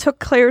understand how it took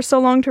Claire so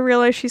long to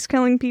realize she's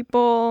killing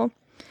people.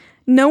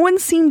 No one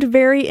seemed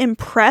very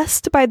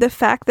impressed by the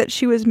fact that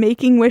she was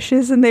making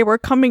wishes and they were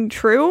coming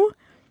true,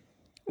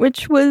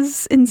 which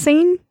was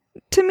insane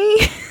to me.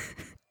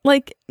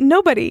 Like,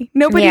 nobody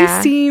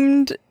Yeah.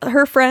 seemed,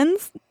 her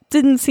friends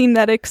didn't seem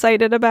that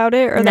excited about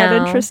it or that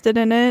No. interested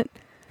in it.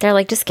 They're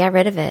like, just get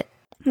rid of it.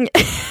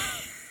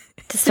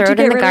 Just throw you it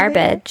in get the rid of it?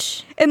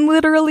 garbage. And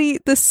literally,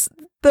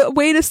 the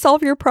way to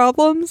solve your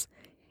problems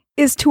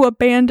is to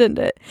abandon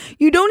it.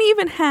 You don't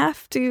even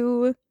have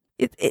to.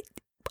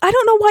 I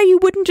don't know why you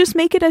wouldn't just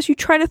make it as you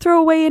try to throw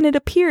away and it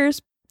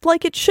appears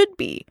like it should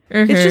be.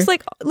 It's just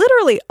like,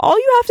 literally, all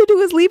you have to do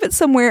is leave it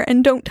somewhere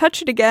and don't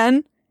touch it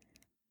again.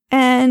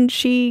 And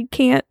she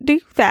can't do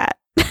that.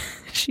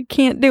 She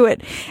can't do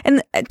it.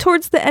 And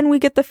towards the end, we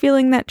get the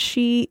feeling that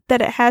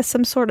it has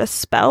some sort of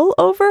spell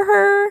over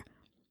her.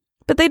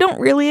 But they don't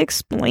really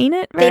explain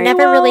it very They never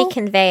well. really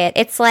convey it.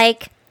 It's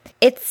like,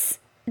 it's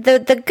the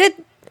good.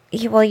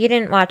 Well, you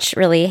didn't watch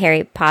really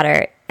Harry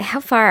Potter. How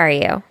far are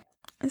you?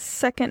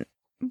 Second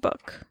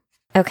book.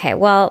 Okay,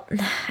 well,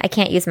 I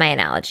can't use my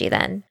analogy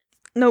then.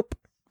 Nope.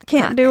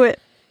 Can't Fuck. do it.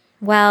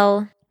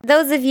 Well,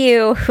 those of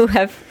you who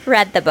have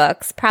read the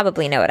books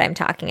probably know what I'm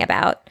talking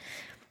about.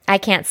 I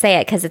can't say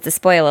it because it's a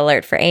spoil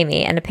alert for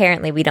Amy, and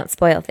apparently we don't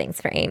spoil things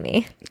for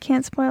Amy.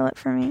 Can't spoil it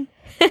for me.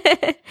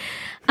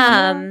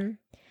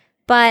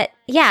 But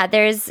yeah,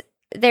 there's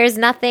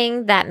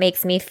nothing that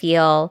makes me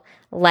feel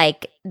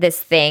like this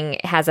thing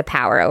has a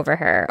power over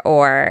her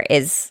or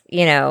is,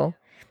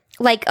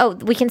 like, oh,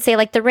 we can say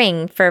like the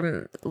ring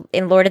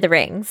in Lord of the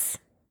Rings.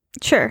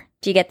 Sure.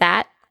 Do you get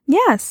that?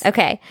 Yes.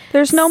 Okay.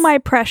 There's no my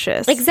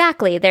precious.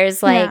 Exactly.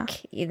 There's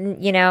like,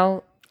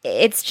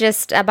 it's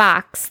just a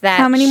box that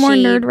How many more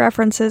nerd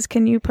references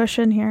can you push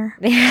in here?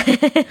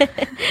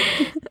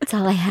 That's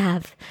all I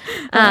have.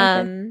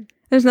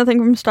 There's nothing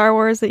from Star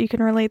Wars that you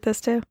can relate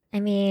this to. I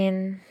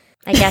mean,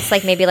 I guess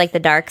like maybe like the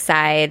dark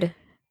side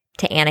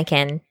to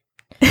Anakin.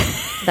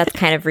 That's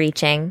kind of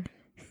reaching.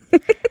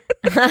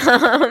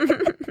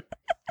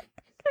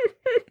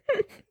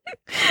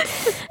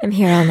 I'm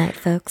here all night,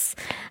 folks.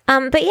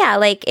 But yeah,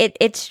 like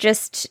it's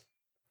just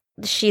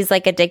she's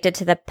like addicted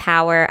to the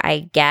power,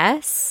 I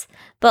guess.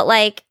 But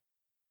like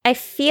I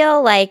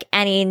feel like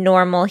any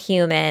normal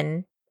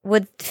human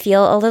would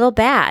feel a little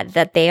bad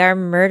that they are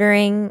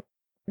murdering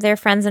their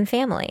friends and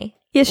family.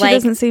 Yeah, she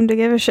doesn't seem to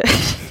give a shit.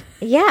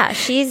 Yeah,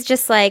 she's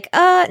just like,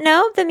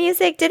 no, the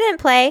music didn't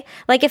play.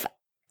 Like,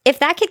 if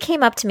that kid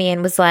came up to me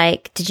and was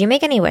like, did you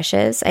make any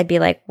wishes? I'd be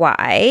like,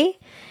 why?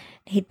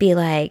 He'd be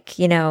like,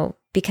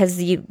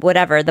 because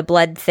whatever, the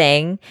blood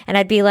thing. And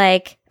I'd be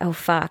like, oh,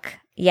 fuck.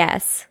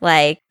 Yes.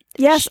 Like,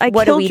 yes, I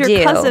what killed do your we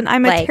do? cousin.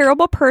 I'm a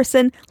terrible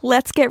person.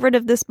 Let's get rid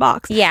of this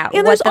box. Yeah.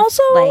 And there's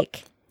also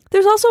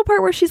a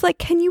part where she's like,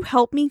 can you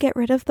help me get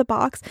rid of the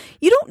box?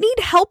 You don't need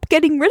help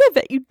getting rid of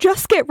it. You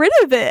just get rid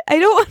of it. I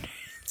don't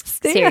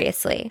understand.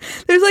 Seriously.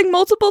 There's like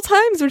multiple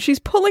times when she's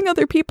pulling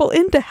other people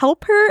in to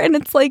help her. And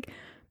it's like,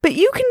 but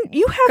you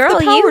have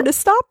the power to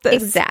stop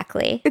this.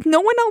 Exactly. If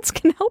no one else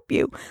can help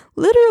you,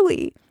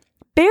 literally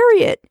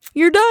bury it.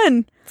 You're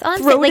done. It's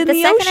honestly, throw it in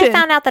the ocean. second I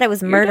found out that I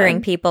was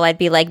murdering people, I'd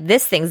be like,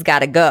 this thing's got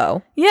to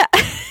go. Yeah.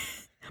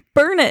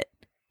 Burn it.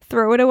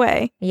 Throw it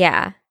away.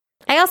 Yeah.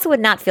 I also would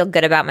not feel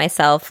good about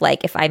myself,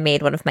 like, if I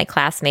made one of my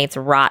classmates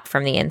rot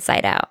from the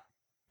inside out.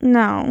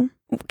 No.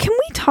 Can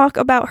we talk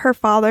about her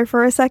father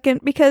for a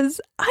second? Because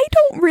I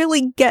don't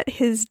really get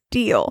his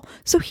deal.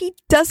 So he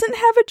doesn't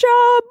have a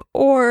job,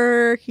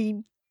 or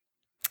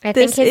I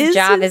think his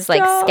job is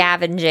like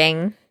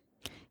scavenging.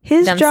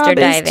 His job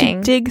diving.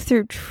 is to dig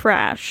through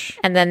trash.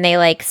 And then they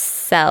like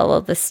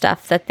sell the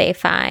stuff that they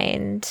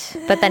find.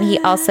 But then he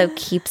also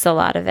keeps a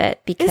lot of it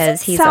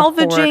because he's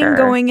salvaging, a hoarder.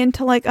 going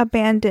into like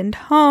abandoned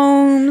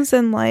homes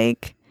and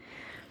like...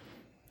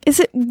 Is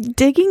it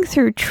digging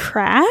through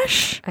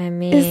trash? I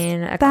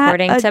mean,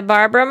 according to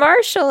Barbara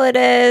Marshall, it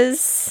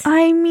is.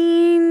 I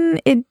mean,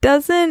 it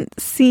doesn't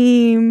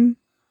seem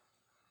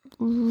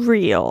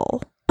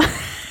real.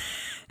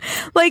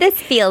 Like,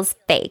 this feels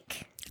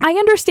fake. I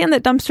understand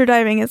that dumpster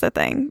diving is a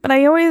thing, but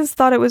I always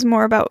thought it was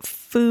more about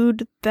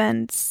food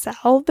than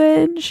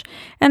salvage.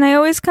 And I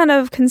always kind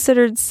of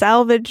considered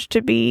salvage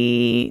to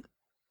be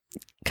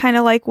kind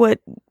of like what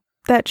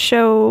that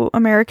show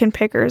American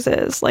Pickers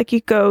is. Like,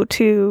 you go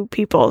to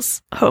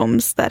people's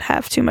homes that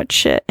have too much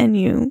shit and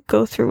you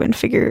go through and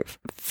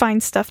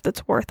find stuff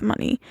that's worth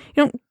money.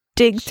 You don't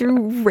dig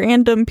through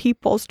random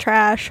people's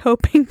trash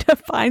hoping to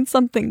find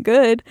something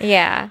good.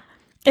 Yeah.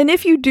 And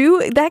if you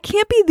do, that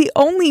can't be the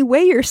only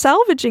way you're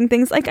salvaging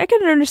things. Like, I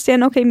can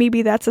understand, okay,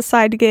 maybe that's a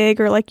side gig,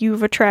 or like you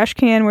have a trash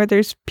can where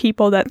there's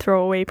people that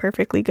throw away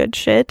perfectly good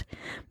shit.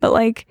 But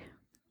like,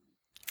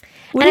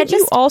 wouldn't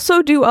you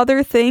also do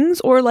other things,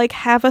 or like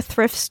have a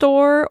thrift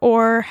store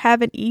or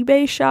have an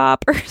eBay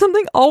shop or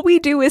something? All we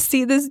do is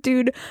see this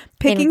dude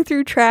picking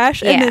through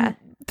trash and then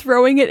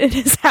throwing it in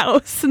his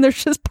house, and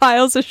there's just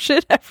piles of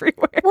shit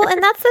everywhere. Well,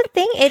 and that's the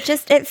thing.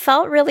 It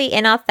felt really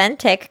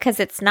inauthentic because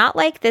it's not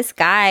like this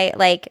guy,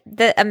 like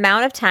the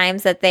amount of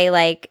times that they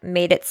like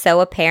made it so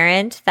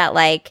apparent that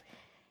like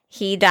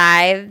he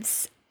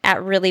dives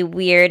at really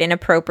weird,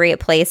 inappropriate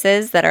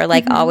places that are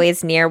like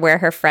always near where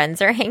her friends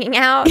are hanging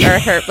out, or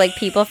her like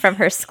people from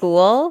her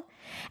school.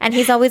 And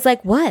he's always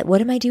like,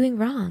 what am I doing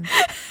wrong?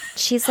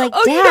 She's like,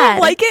 Dad, you don't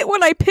like it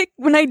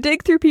when I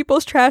dig through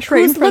people's trash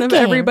right in front of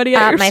everybody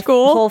at your my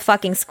school? Whole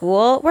fucking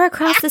school. We're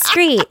across the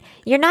street.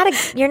 You're not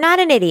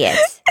an idiot.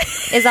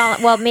 Is all.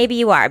 Well, maybe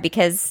you are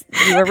because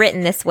you were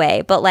written this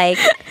way. But like,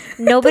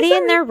 nobody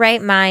in their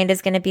right mind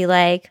is going to be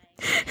like,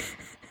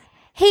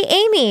 hey,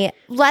 Amy,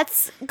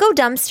 let's go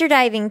dumpster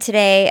diving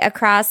today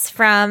across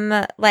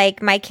from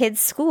like my kid's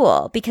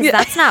school, because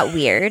that's not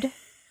weird.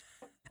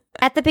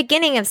 At the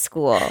beginning of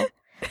school.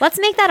 Let's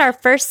make that our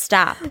first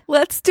stop.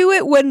 Let's do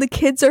it when the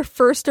kids are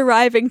first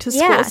arriving to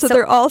school, so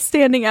they're all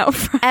standing out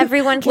front.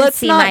 Everyone can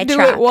see my truck. Let's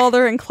not do it while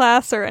they're in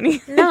class or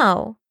anything.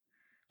 No.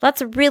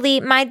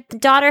 My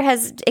daughter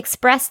has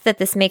expressed that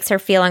this makes her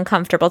feel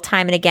uncomfortable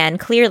time and again,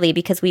 clearly,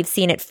 because we've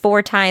seen it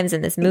 4 times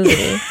in this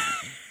movie.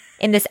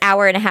 In this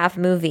hour-and-a-half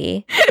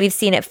movie, we've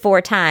seen it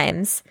 4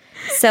 times.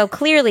 So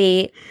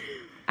clearly,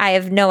 I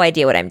have no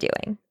idea what I'm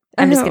doing.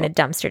 I'm just going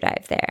to dumpster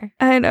dive there.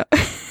 I know.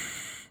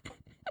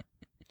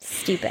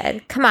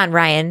 Stupid. Come on,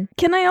 Ryan.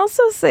 Can I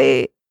also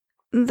say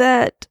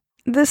that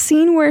the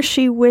scene where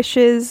she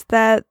wishes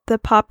that the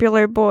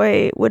popular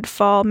boy would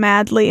fall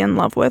madly in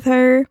love with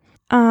her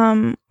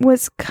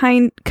was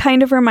kind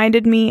of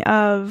reminded me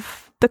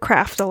of The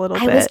Craft a little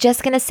bit. I was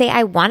just going to say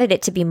I wanted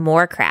it to be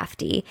more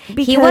crafty.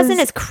 He wasn't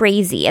as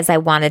crazy as I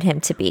wanted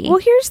him to be. Well,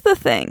 here's the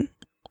thing.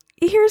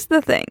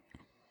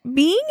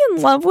 Being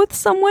in love with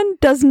someone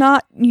does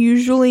not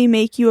usually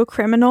make you a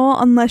criminal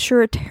unless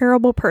you're a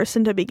terrible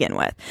person to begin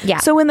with. Yeah.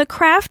 So in The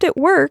Craft, it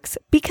works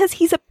because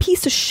he's a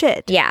piece of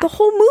shit. Yeah. The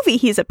whole movie,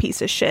 he's a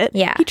piece of shit.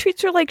 Yeah. He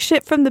treats her like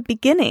shit from the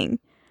beginning.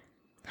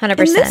 100%.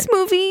 In this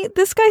movie,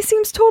 this guy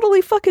seems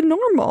totally fucking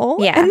normal.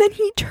 Yeah. And then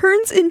he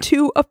turns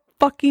into a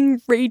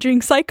fucking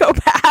raging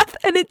psychopath,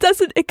 and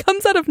it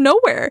comes out of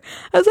nowhere.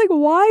 I was like,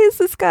 why is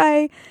this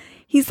guy...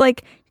 He's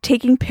like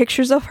taking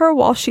pictures of her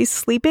while she's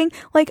sleeping.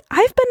 Like,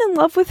 I've been in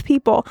love with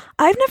people.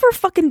 I've never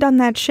fucking done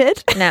that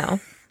shit. No.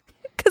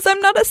 Because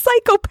I'm not a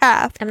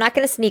psychopath. I'm not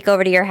going to sneak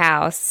over to your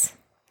house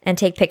and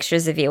take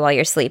pictures of you while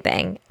you're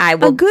sleeping. I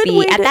will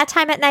be, at that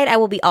time at night, I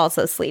will be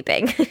also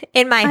sleeping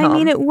in my home. I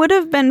mean, it would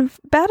have been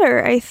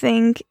better, I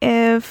think,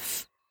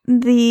 if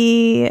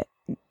the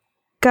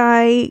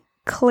guy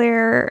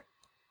Claire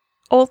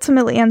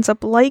ultimately ends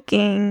up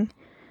liking,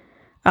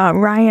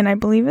 Ryan, I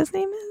believe his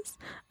name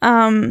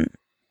is,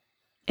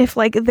 if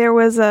like there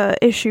was a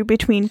issue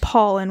between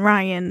Paul and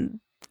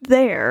Ryan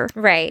there.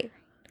 Right.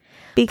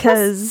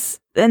 Because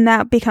then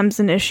that becomes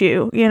an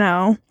issue, you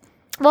know.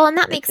 Well, and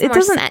that makes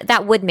more sense.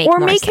 That would make more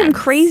sense. Or make him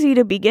crazy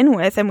to begin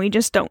with and we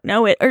just don't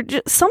know it. Or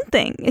just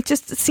something. It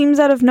seems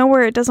out of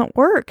nowhere. It doesn't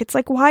work. It's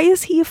like, why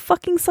is he a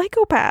fucking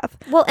psychopath?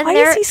 Well, and why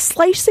is he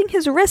slicing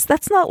his wrist?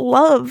 That's not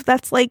love.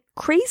 That's like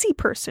crazy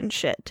person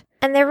shit.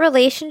 And their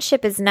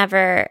relationship is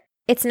never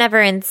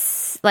in,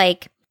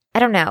 like, I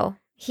don't know.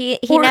 He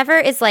never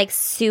is like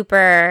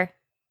super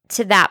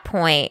to that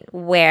point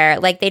where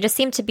like they just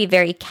seem to be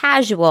very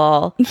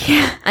casual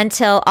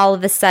until all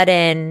of a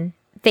sudden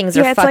things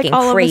are fucking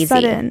like crazy. Of a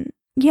sudden,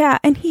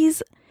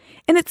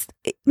 and it's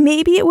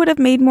maybe it would have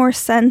made more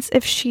sense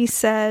if she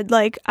said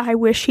like, I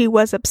wish he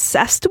was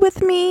obsessed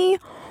with me,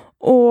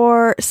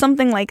 or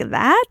something like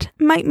that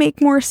might make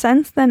more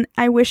sense than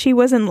I wish he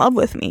was in love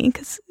with me.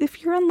 Because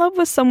if you're in love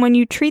with someone,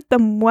 you treat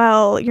them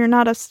well. You're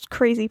not a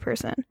crazy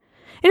person.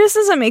 It just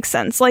doesn't make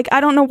sense. Like, I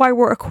don't know why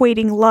we're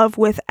equating love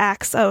with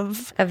acts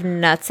of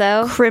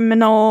nutso,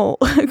 criminal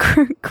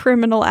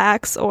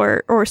acts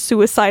or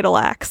suicidal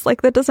acts.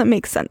 Like, that doesn't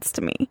make sense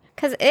to me.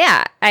 Because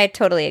I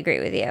totally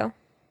agree with you.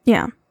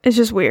 Yeah, it's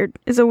just weird.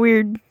 It's a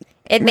weird.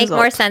 It'd make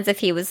more sense if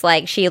he was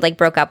like, she like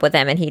broke up with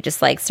him and he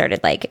just like started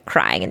like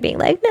crying and being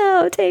like,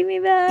 no, take me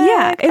back.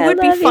 Yeah, it would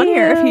be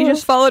funnier if he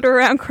just followed her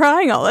around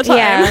crying all the time.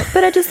 Yeah,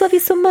 but I just love you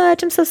so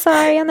much. I'm so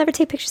sorry. I'll never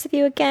take pictures of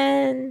you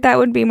again. That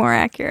would be more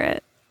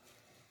accurate.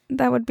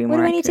 What do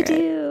I need to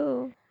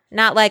do?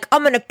 Not like,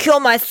 I'm going to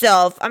kill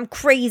myself. I'm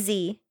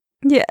crazy.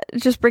 Yeah,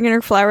 just bringing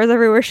her flowers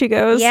everywhere she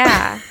goes.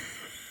 Yeah.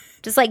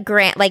 Just like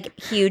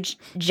huge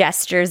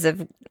gestures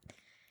of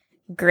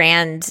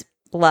grand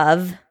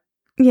love.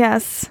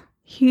 Yes.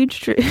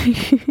 Huge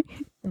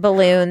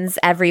balloons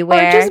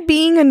everywhere. Or just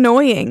being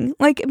annoying.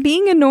 Like,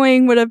 being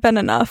annoying would have been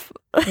enough.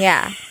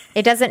 Yeah.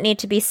 It doesn't need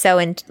to be so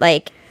intense.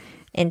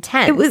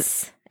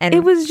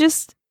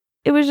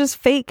 It was just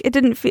fake. It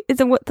didn't feel.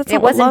 That's not it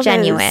wasn't what love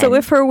genuine. Is. So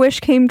if her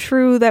wish came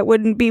true, that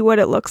wouldn't be what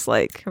it looks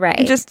like. Right.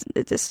 It just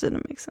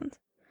didn't make sense.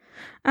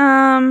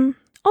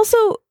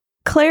 Also,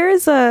 Claire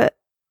is a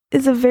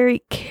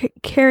very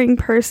caring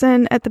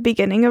person at the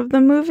beginning of the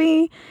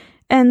movie,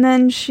 and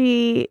then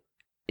she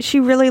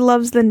really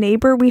loves the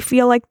neighbor. We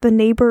feel like the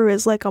neighbor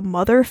is like a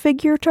mother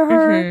figure to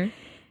her,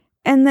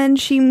 and then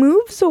she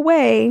moves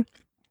away.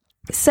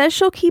 Says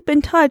she'll keep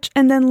in touch,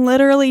 and then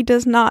literally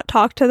does not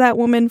talk to that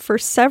woman for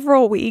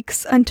several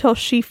weeks until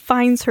she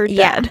finds her dead.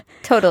 Yeah,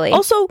 totally.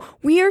 Also,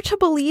 we are to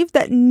believe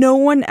that no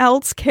one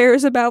else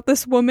cares about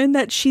this woman,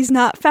 that she's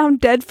not found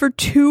dead for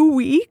 2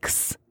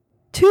 weeks?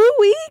 2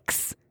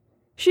 weeks?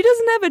 She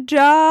doesn't have a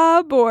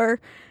job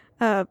or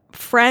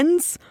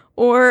friends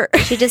or...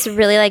 She just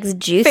really likes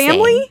juicing.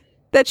 Family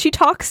that she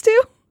talks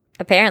to?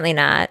 Apparently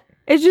not.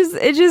 It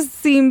just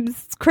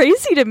seems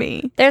crazy to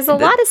me. There's a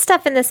lot of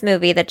stuff in this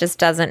movie that just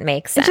doesn't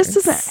make sense. It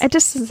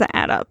just doesn't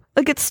add up.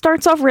 Like, it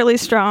starts off really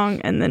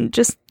strong and then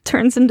just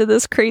turns into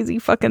this crazy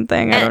fucking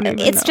thing. I don't even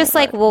know. It's just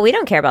like, well, we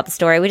don't care about the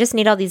story. We just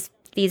need all these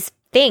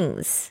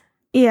things.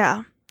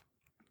 Yeah.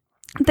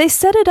 They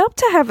set it up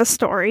to have a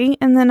story,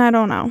 and then I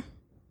don't know.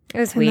 It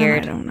was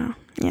weird. I don't know.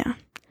 Yeah.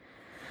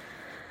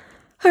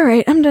 All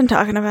right, I'm done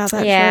talking about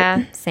that.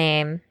 Yeah, shit.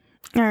 Same.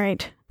 All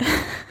right.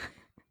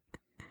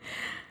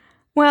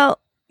 Well,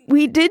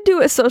 we did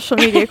do a social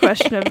media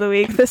question of the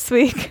week this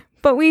week,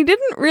 but we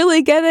didn't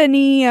really get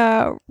any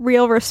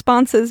real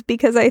responses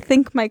because I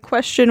think my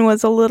question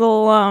was a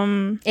little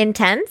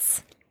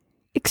intense,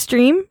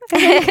 extreme. I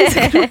think is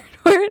a good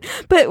word.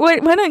 But why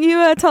don't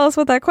you tell us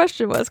what that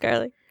question was,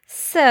 Carly?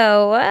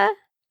 So,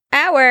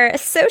 our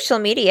social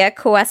media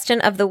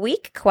question of the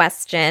week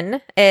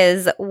question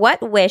is: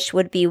 what wish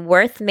would be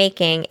worth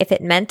making if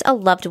it meant a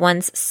loved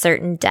one's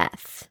certain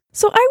death?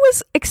 So I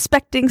was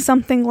expecting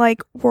something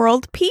like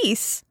world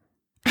peace,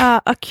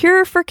 a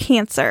cure for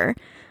cancer.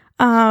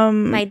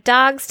 My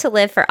dogs to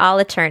live for all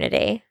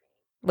eternity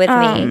with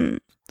me.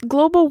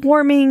 Global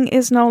warming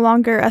is no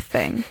longer a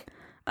thing.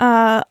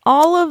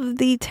 All of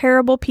the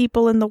terrible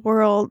people in the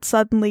world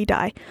suddenly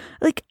die.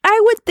 Like, I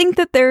would think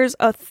that there's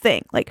a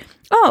thing. Like,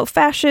 oh,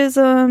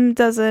 fascism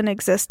doesn't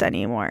exist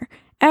anymore.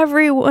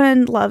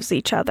 Everyone loves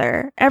each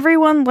other.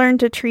 Everyone learned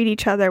to treat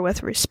each other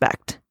with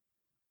respect.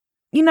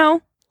 You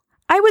know?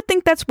 I would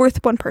think that's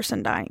worth one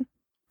person dying.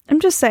 I'm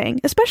just saying.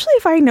 Especially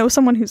if I know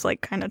someone who's,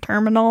 like, kind of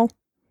terminal.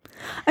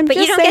 But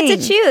you don't get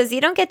to choose. You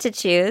don't get to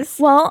choose.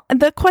 Well,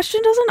 the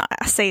question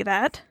doesn't say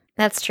that.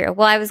 That's true.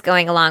 Well, I was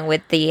going along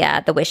with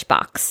the wish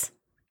box.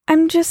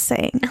 I'm just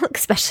saying.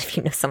 Especially if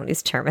you know someone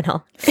who's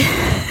terminal.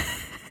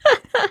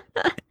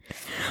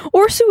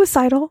 Or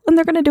suicidal, and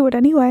they're going to do it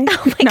anyway.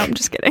 Oh my God. I'm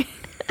just kidding.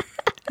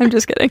 I'm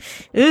just kidding.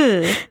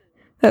 Ew.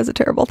 That was a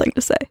terrible thing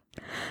to say.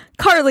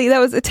 Carly, that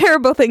was a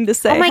terrible thing to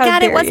say. Oh my How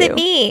God, it dare wasn't you.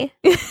 me.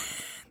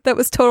 That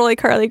was totally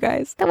Carly,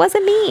 guys. That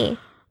wasn't me.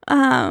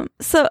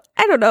 So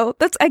I don't know.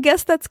 I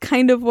guess that's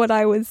kind of what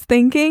I was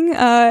thinking.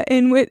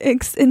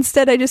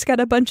 Instead, I just got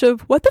a bunch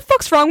of "What the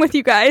fuck's wrong with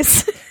you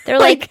guys?" They're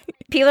like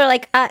people are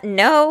like,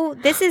 no,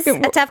 this is a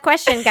tough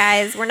question,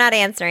 guys. We're not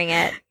answering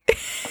it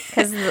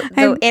because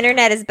the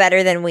internet is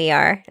better than we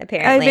are.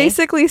 Apparently,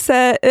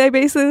 I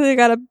basically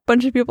got a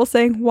bunch of people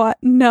saying, "What?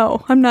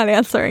 No, I'm not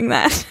answering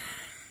that."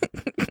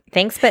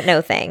 Thanks, but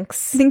no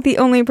thanks. I think the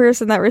only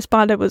person that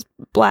responded was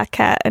Black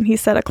Cat, and he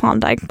said a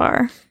Klondike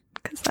bar.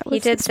 He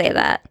did say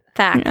that.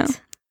 Fact. Yeah.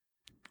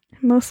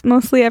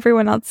 Mostly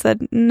everyone else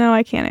said, no,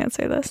 I can't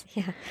answer this.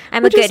 Yeah,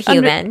 I'm a good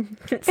human.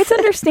 It's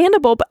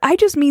understandable, but I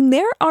just mean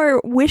there are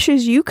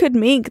wishes you could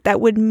make that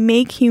would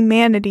make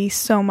humanity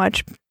so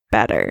much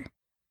better.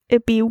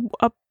 It'd be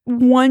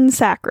one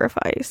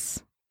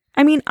sacrifice.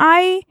 I mean,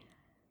 I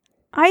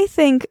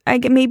think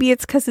maybe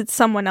it's because it's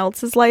someone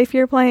else's life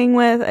you're playing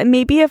with. And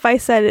maybe if I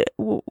said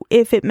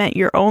if it meant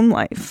your own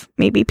life,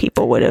 maybe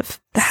people would have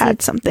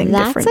had something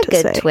different to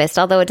say. That's a good twist,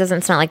 although it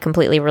doesn't sound like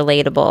completely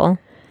relatable.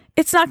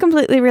 It's not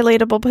completely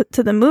relatable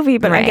to the movie,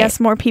 but right. I guess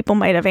more people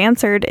might have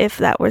answered if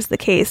that was the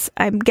case.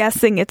 I'm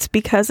guessing it's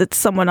because it's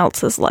someone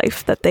else's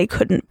life that they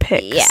couldn't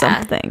pick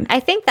something. I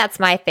think that's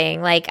my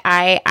thing. Like,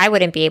 I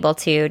wouldn't be able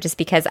to, just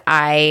because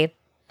I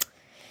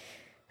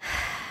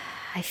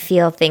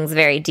feel things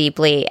very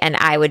deeply, and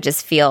I would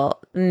just feel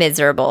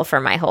miserable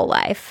for my whole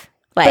life.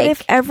 Like, but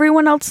if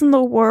everyone else in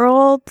the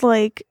world,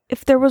 like,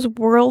 if there was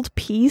world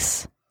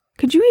peace,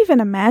 could you even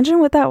imagine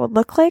what that would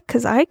look like?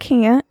 Because I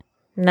can't.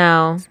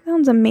 No.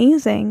 Sounds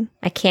amazing.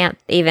 I can't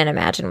even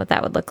imagine what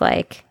that would look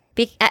like.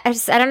 I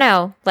don't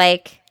know.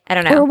 Like, I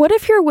don't know. Or what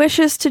if your wish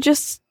is to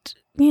just,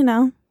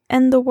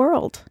 end the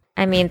world?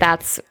 I mean,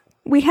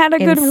 we had a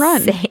good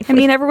run. I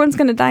mean, everyone's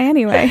going to die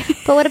anyway.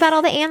 But what about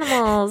all the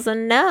animals?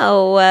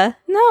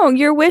 No,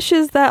 your wish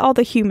is that all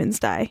the humans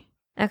die.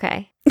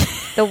 Okay.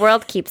 The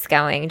world keeps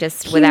going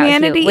just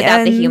without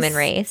the human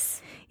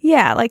race.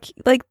 Yeah, like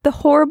the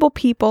horrible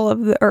people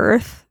of the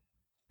earth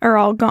are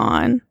all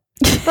gone.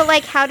 But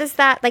like, how does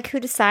that, like,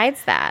 who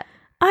decides that?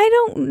 I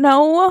don't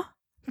know.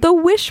 The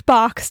wish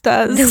box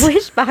does. The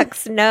wish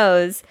box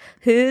knows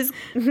who's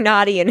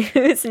naughty and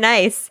who's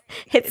nice.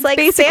 It's like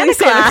basically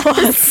Santa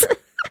Claus.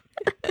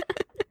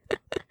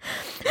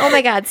 Oh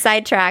my God,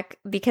 sidetrack,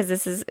 because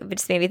this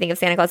just made me think of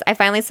Santa Claus. I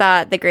finally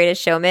saw The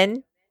Greatest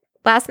Showman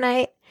last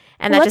night.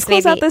 And let's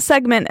close out this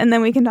segment and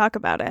then we can talk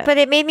about it. But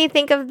it made me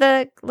think of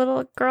the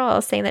little girl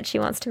saying that she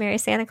wants to marry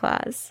Santa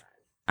Claus.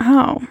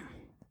 Oh.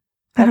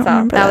 That's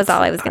all. That was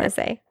all I was going to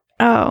say.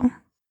 Oh.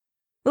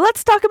 Well,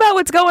 let's talk about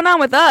what's going on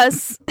with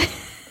us.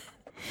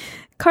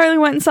 Carly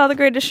went and saw The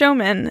Greatest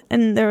Showman,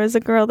 and there was a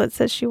girl that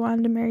says she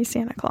wanted to marry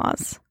Santa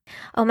Claus.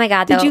 Oh my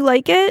God. Did you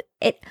like it?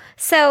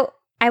 So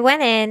I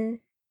went in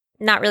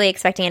not really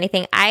expecting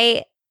anything.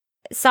 I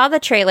saw the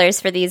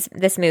trailers for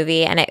this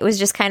movie, and it was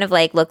just kind of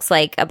like, looks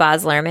like a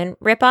Baz Luhrmann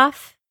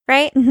ripoff,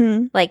 right?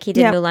 Mm-hmm. Like he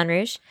did Moulin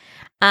Rouge.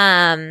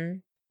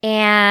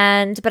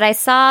 But I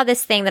saw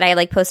this thing that I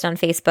like posted on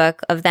Facebook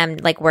of them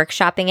like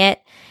workshopping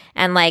it,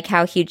 and like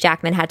how Hugh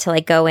Jackman had to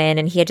like go in,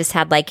 and he had just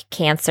had like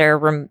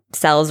cancer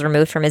cells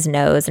removed from his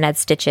nose and had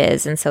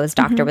stitches, and so his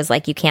doctor was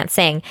like, you can't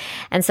sing.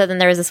 And so then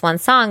there was this one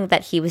song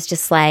that he was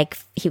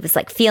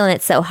feeling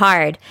it so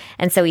hard,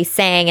 and so he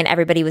sang, and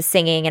everybody was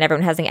singing, and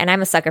everyone was singing. And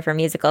I'm a sucker for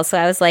musicals, so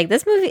I was like,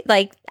 this movie,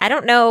 like, I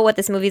don't know what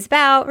this movie's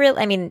about.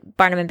 I mean,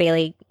 Barnum and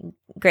Bailey,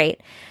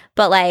 great.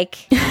 But like,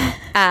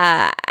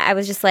 I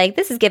was just like,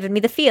 this is giving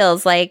me the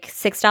feels, like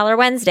 $6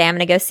 Wednesday, I'm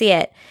going to go see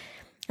it.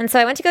 And so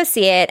I went to go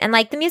see it, and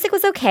like the music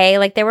was okay.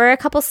 Like there were a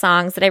couple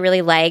songs that I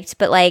really liked,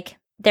 but like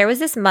there was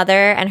this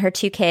mother and her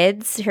two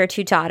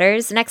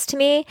daughters next to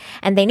me,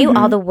 and they knew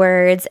all the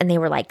words, and they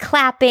were like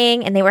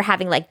clapping, and they were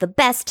having like the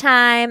best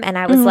time. And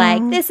I was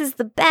like, this is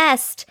the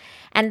best.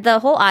 And the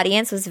whole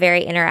audience was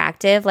very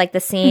interactive. Like the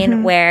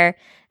scene where,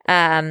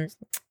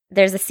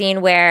 there's a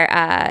scene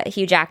where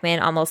Hugh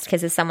Jackman almost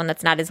kisses someone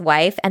that's not his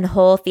wife, and the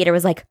whole theater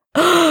was like,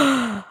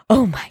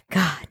 oh my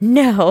God,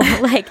 no.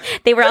 Like,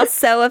 they were all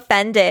so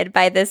offended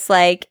by this,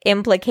 like,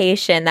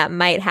 implication that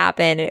might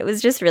happen. It was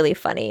just really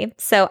funny.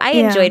 So I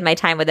enjoyed my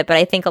time with it, but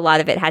I think a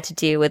lot of it had to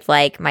do with,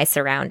 like, my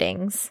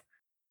surroundings.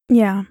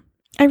 Yeah.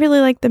 I really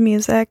liked the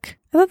music.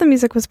 I thought the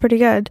music was pretty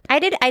good. I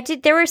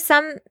did. There were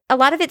a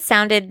lot of it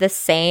sounded the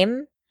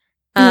same.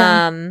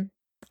 Yeah.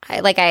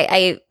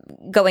 I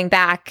going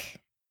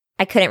back,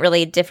 I couldn't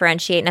really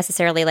differentiate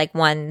necessarily like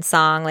one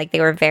song. Like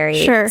they were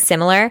very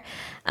similar.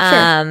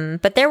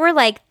 But there were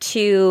like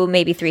 2,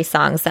 maybe 3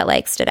 songs that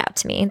like stood out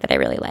to me that I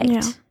really liked.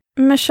 Yeah.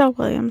 Michelle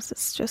Williams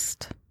is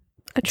just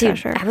a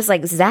treasure. I was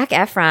like, Zac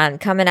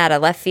Efron coming out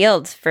of left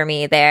field for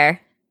me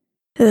there.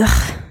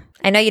 Ugh.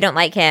 I know you don't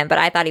like him, but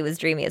I thought he was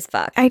dreamy as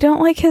fuck. I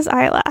don't like his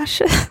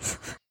eyelashes.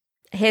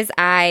 His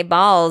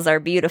eyeballs are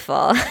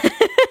beautiful.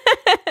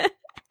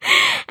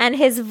 And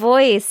his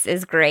voice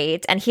is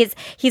great. And he's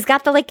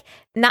got the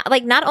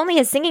not only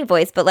his singing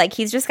voice, but like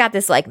he's just got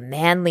this like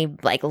manly,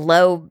 like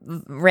low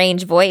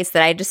range voice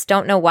that I just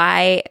don't know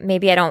why.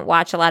 Maybe I don't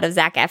watch a lot of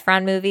Zac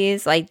Efron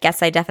movies. I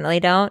guess I definitely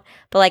don't.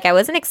 But like I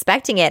wasn't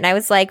expecting it. And I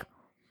was like,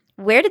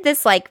 where did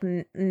this like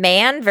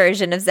man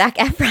version of Zac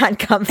Efron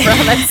come from?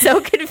 I'm so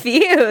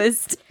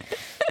confused.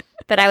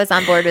 But I was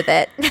on board with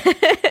it.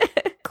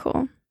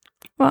 Cool.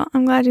 Well,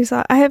 I'm glad you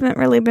saw it. I haven't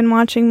really been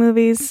watching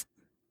movies.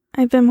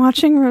 I've been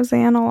watching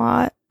Roseanne a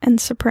lot and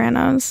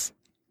Sopranos,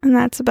 and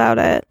that's about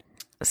it.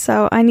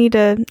 So I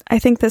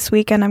think this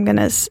weekend I'm going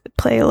to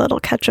play a little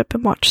catch up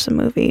and watch some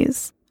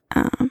movies.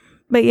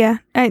 But yeah,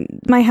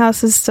 my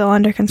house is still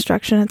under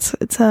construction.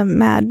 It's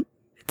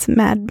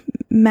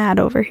mad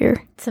over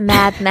here. It's a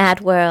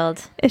mad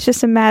world. It's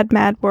just a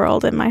mad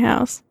world in my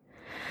house.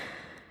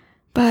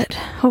 But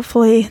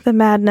hopefully the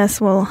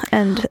madness will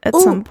end at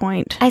some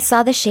point. I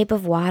saw The Shape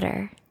of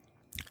Water.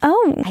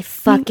 Oh. I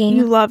fucking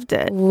you loved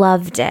it.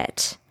 Loved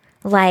it.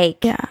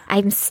 Like, yeah.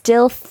 I'm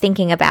still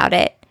thinking about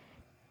it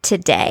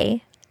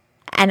today.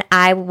 And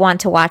I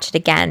want to watch it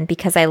again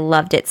because I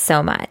loved it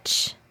so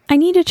much. I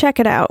need to check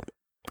it out.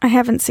 I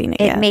haven't seen it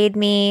yet. It made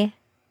me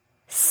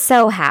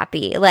so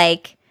happy.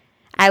 Like,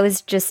 I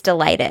was just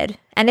delighted.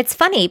 And it's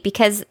funny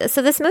because,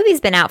 so this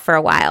movie's been out for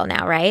a while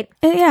now, right?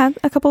 Yeah,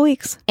 a couple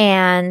weeks.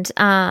 And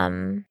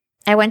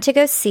I went to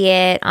go see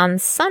it on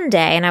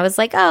Sunday, and I was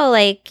like, oh,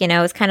 like, it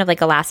was kind of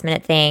like a last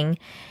minute thing.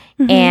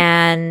 Mm-hmm.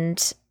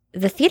 And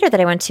the theater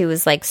that I went to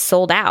was like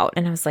sold out.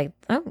 And I was like,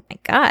 oh my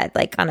God,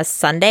 like on a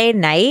Sunday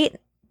night,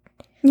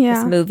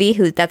 this movie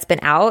that's been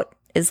out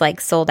is like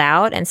sold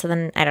out. And so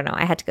then, I don't know,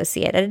 I had to go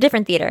see it at a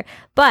different theater.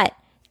 But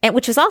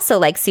which was also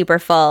like super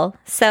full.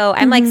 So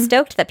I'm like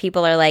stoked that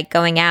people are like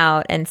going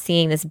out and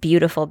seeing this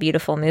beautiful,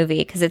 beautiful movie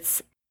because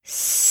it's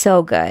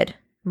so good.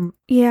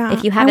 Yeah.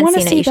 If you haven't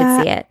seen it, you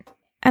should see it.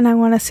 And I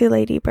want to see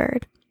Lady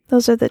Bird.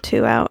 Those are the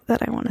two out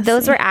that I want to see.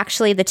 Those were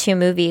actually the two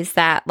movies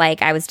that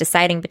like I was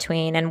deciding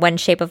between. And when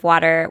Shape of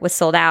Water was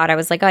sold out, I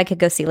was like, oh, I could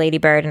go see Lady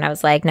Bird. And I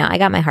was like, no, I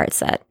got my heart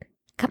set.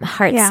 Got my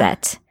heart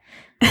set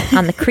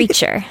on the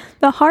creature.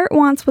 The heart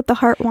wants what the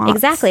heart wants.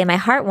 Exactly. And my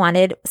heart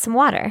wanted some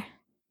water.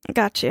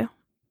 Got you.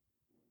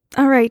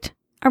 All right.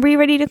 Are we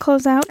ready to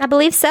close out? I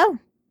believe so.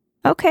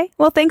 Okay.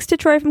 Well, thanks to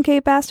Troy from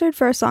Cave Bastard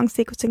for our song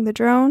Sequencing the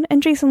Drone,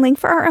 and Jason Link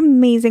for our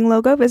amazing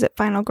logo. Visit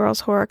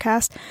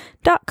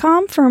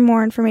finalgirlshorrorcast.com for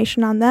more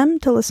information on them,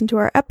 to listen to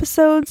our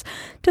episodes,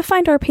 to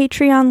find our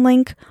Patreon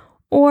link,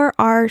 or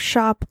our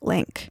shop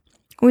link.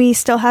 We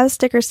still have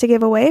stickers to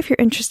give away. If you're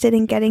interested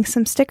in getting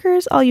some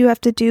stickers, all you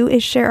have to do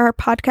is share our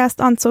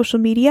podcast on social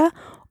media,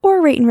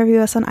 or rate and review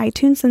us on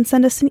iTunes and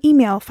send us an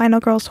email,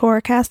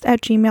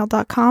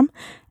 finalgirlshorrorcast@gmail.com,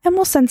 and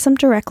we'll send some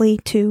directly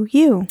to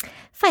you.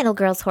 Final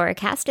Girls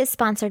Horrorcast is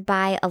sponsored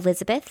by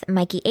Elizabeth,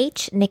 Mikey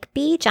H., Nick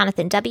B.,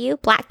 Jonathan W.,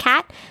 Black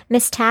Cat,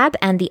 Miss Tab,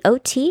 and the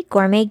OT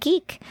Gourmet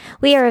Geek.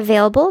 We are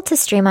available to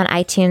stream on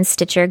iTunes,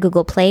 Stitcher,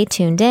 Google Play,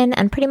 Tuned In,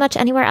 and pretty much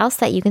anywhere else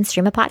that you can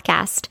stream a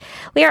podcast.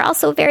 We are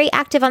also very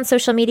active on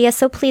social media,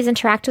 so please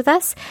interact with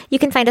us. You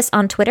can find us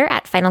on Twitter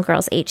at Final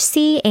Girls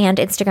HC, and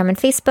Instagram and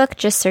Facebook.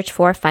 Just search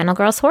for Final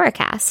Girls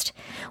Horrorcast.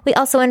 We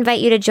also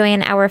invite you to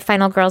join our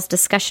Final Girls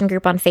discussion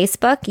group on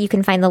Facebook. You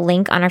can find the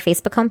link on our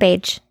Facebook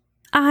homepage.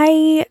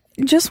 I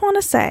just want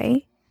to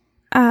say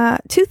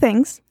two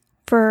things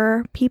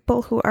for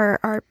people who are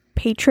our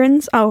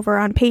patrons over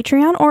on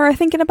Patreon or are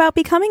thinking about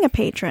becoming a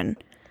patron.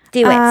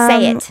 Do it.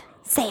 Say it.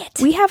 Say it.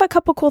 We have a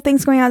couple cool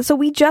things going on. So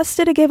we just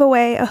did a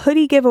giveaway, a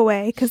hoodie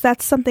giveaway, because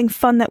that's something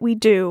fun that we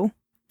do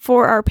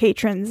for our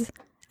patrons.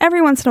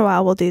 Every once in a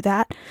while we'll do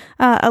that.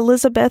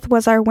 Elizabeth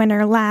was our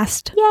winner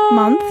last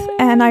month,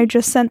 and I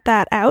just sent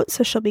that out,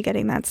 so she'll be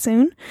getting that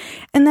soon.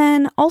 And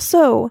then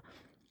also,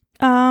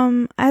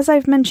 as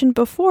I've mentioned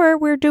before,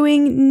 we're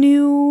going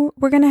to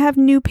have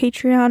new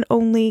Patreon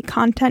only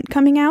content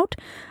coming out.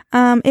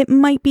 It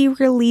might be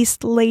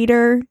released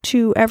later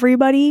to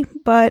everybody,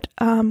 but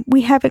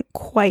we haven't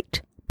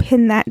quite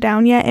pinned that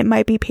down yet. It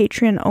might be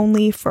Patreon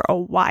only for a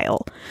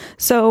while.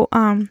 So,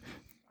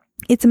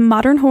 it's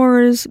Modern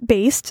Horrors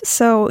based,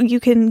 so you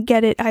can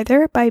get it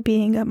either by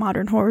being a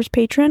Modern Horrors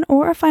patron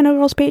or a Final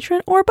Girls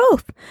patron or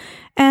both.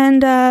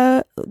 And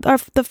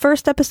the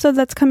first episode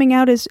that's coming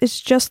out is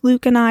just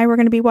Luke and I. We're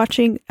going to be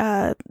watching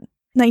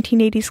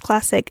 1980s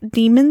classic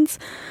Demons.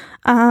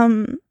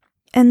 And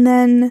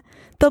then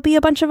there'll be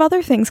a bunch of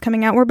other things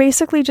coming out. We're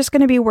basically just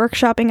going to be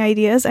workshopping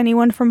ideas.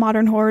 Anyone from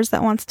Modern Horrors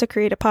that wants to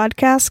create a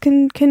podcast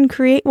can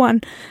create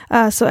one.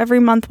 So every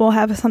month we'll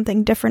have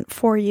something different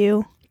for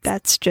you.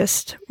 That's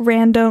just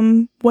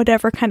random,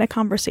 whatever kind of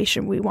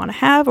conversation we want to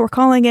have. We're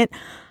calling it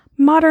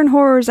Modern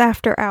Horrors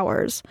After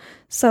Hours.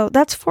 So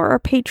that's for our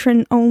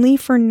patron only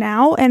for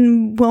now,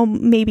 and will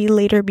maybe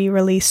later be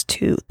released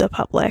to the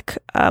public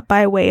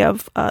by way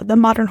of the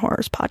Modern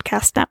Horrors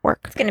Podcast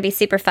Network. It's going to be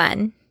super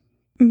fun.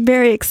 I'm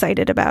very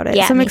excited about it.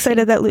 Yeah, so I'm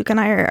excited that Luke and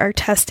I are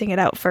testing it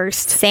out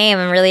first. Same.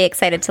 I'm really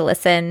excited to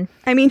listen.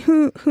 I mean,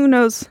 who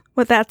knows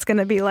what that's going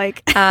to be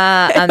like.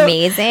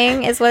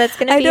 Amazing is what it's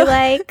going to be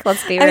like.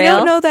 Let's be real. I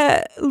don't know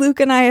that Luke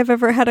and I have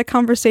ever had a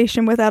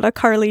conversation without a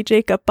Carly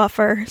Jacob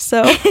buffer,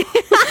 so...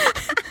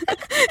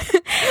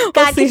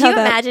 God, could you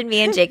imagine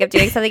me and Jacob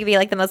doing something to be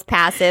like the most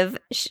passive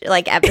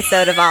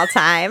episode of all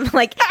time?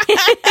 Like...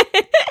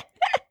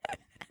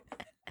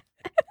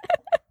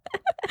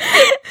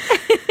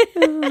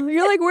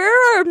 You're like, where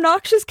are our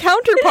obnoxious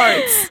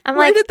counterparts?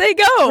 Where did they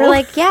go? We're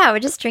like, yeah, we're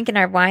just drinking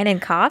our wine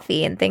and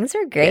coffee and things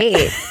are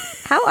great.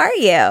 How are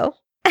you?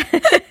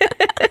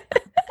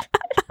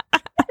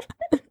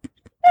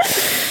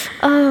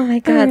 Oh my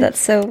God,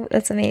 that's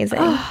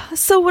amazing.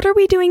 So what are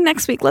we doing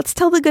next week? Let's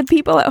tell the good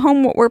people at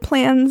home what our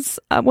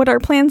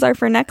plans are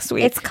for next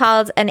week. It's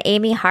called an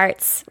Amy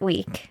Hart's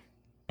week.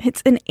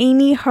 It's an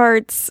Amy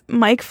Hart's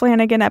Mike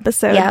Flanagan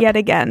episode yet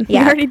again. Yep. We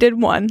already did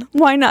one.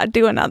 Why not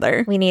do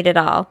another? We need it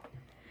all.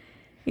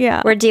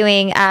 Yeah. We're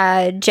doing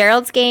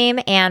Gerald's Game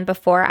and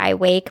Before I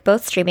Wake,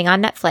 both streaming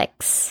on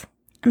Netflix.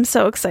 I'm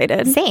so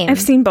excited. Same. I've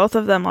seen both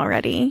of them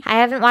already. I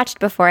haven't watched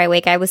Before I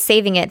Wake. I was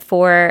saving it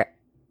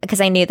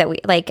because I knew that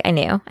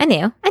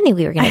I knew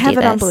we were going to do this. I have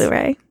it on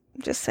Blu-ray.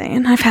 Just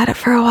saying. I've had it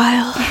for a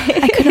while.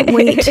 I couldn't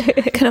wait.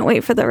 I couldn't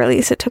wait for the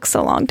release. It took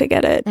so long to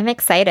get it. I'm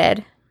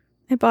excited.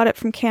 I bought it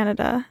from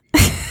Canada.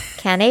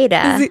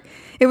 Canada.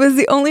 It was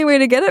the only way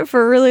to get it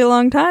for a really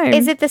long time.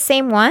 Is it the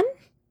same one?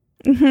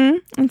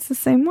 Mm-hmm. It's the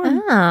same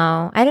one.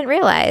 Oh, I didn't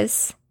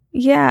realize.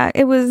 Yeah,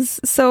 it was.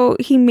 So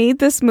he made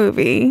this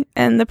movie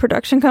and the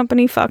production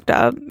company fucked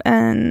up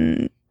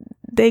and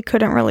they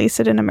couldn't release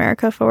it in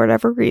America for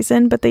whatever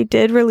reason, but they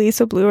did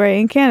release a Blu-ray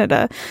in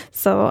Canada.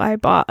 So I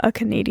bought a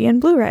Canadian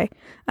Blu-ray.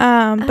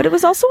 But it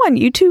was also on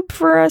YouTube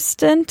for a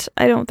stint.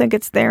 I don't think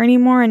it's there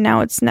anymore. And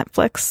now it's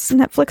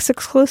Netflix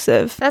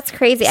exclusive. That's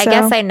crazy. I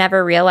guess I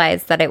never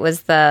realized that it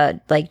was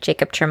the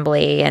Jacob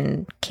Tremblay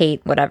and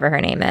Kate, whatever her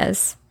name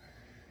is.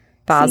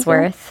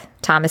 Bosworth,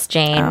 Thomas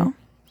Jane.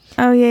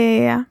 Oh,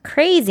 yeah.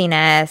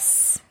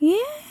 Craziness.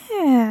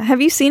 Yeah.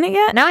 Have you seen it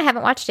yet? No, I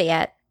haven't watched it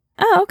yet.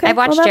 Oh, okay. I've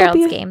watched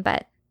Gerald's Game,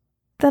 but...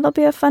 That'll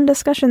be a fun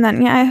discussion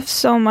then. Yeah, I have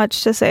so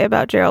much to say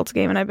about Gerald's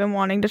Game, and I've been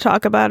wanting to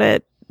talk about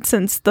it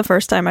since the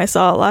first time I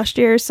saw it last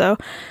year, so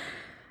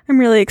I'm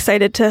really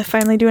excited to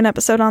finally do an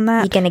episode on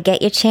that. You're gonna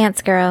get your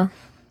chance, girl.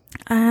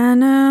 I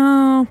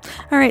know.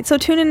 All right, so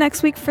tune in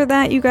next week for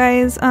that, you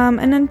guys.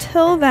 And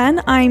until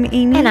then, I'm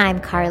Amy. And I'm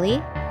Carly.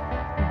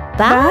 Bye.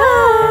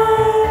 Bye.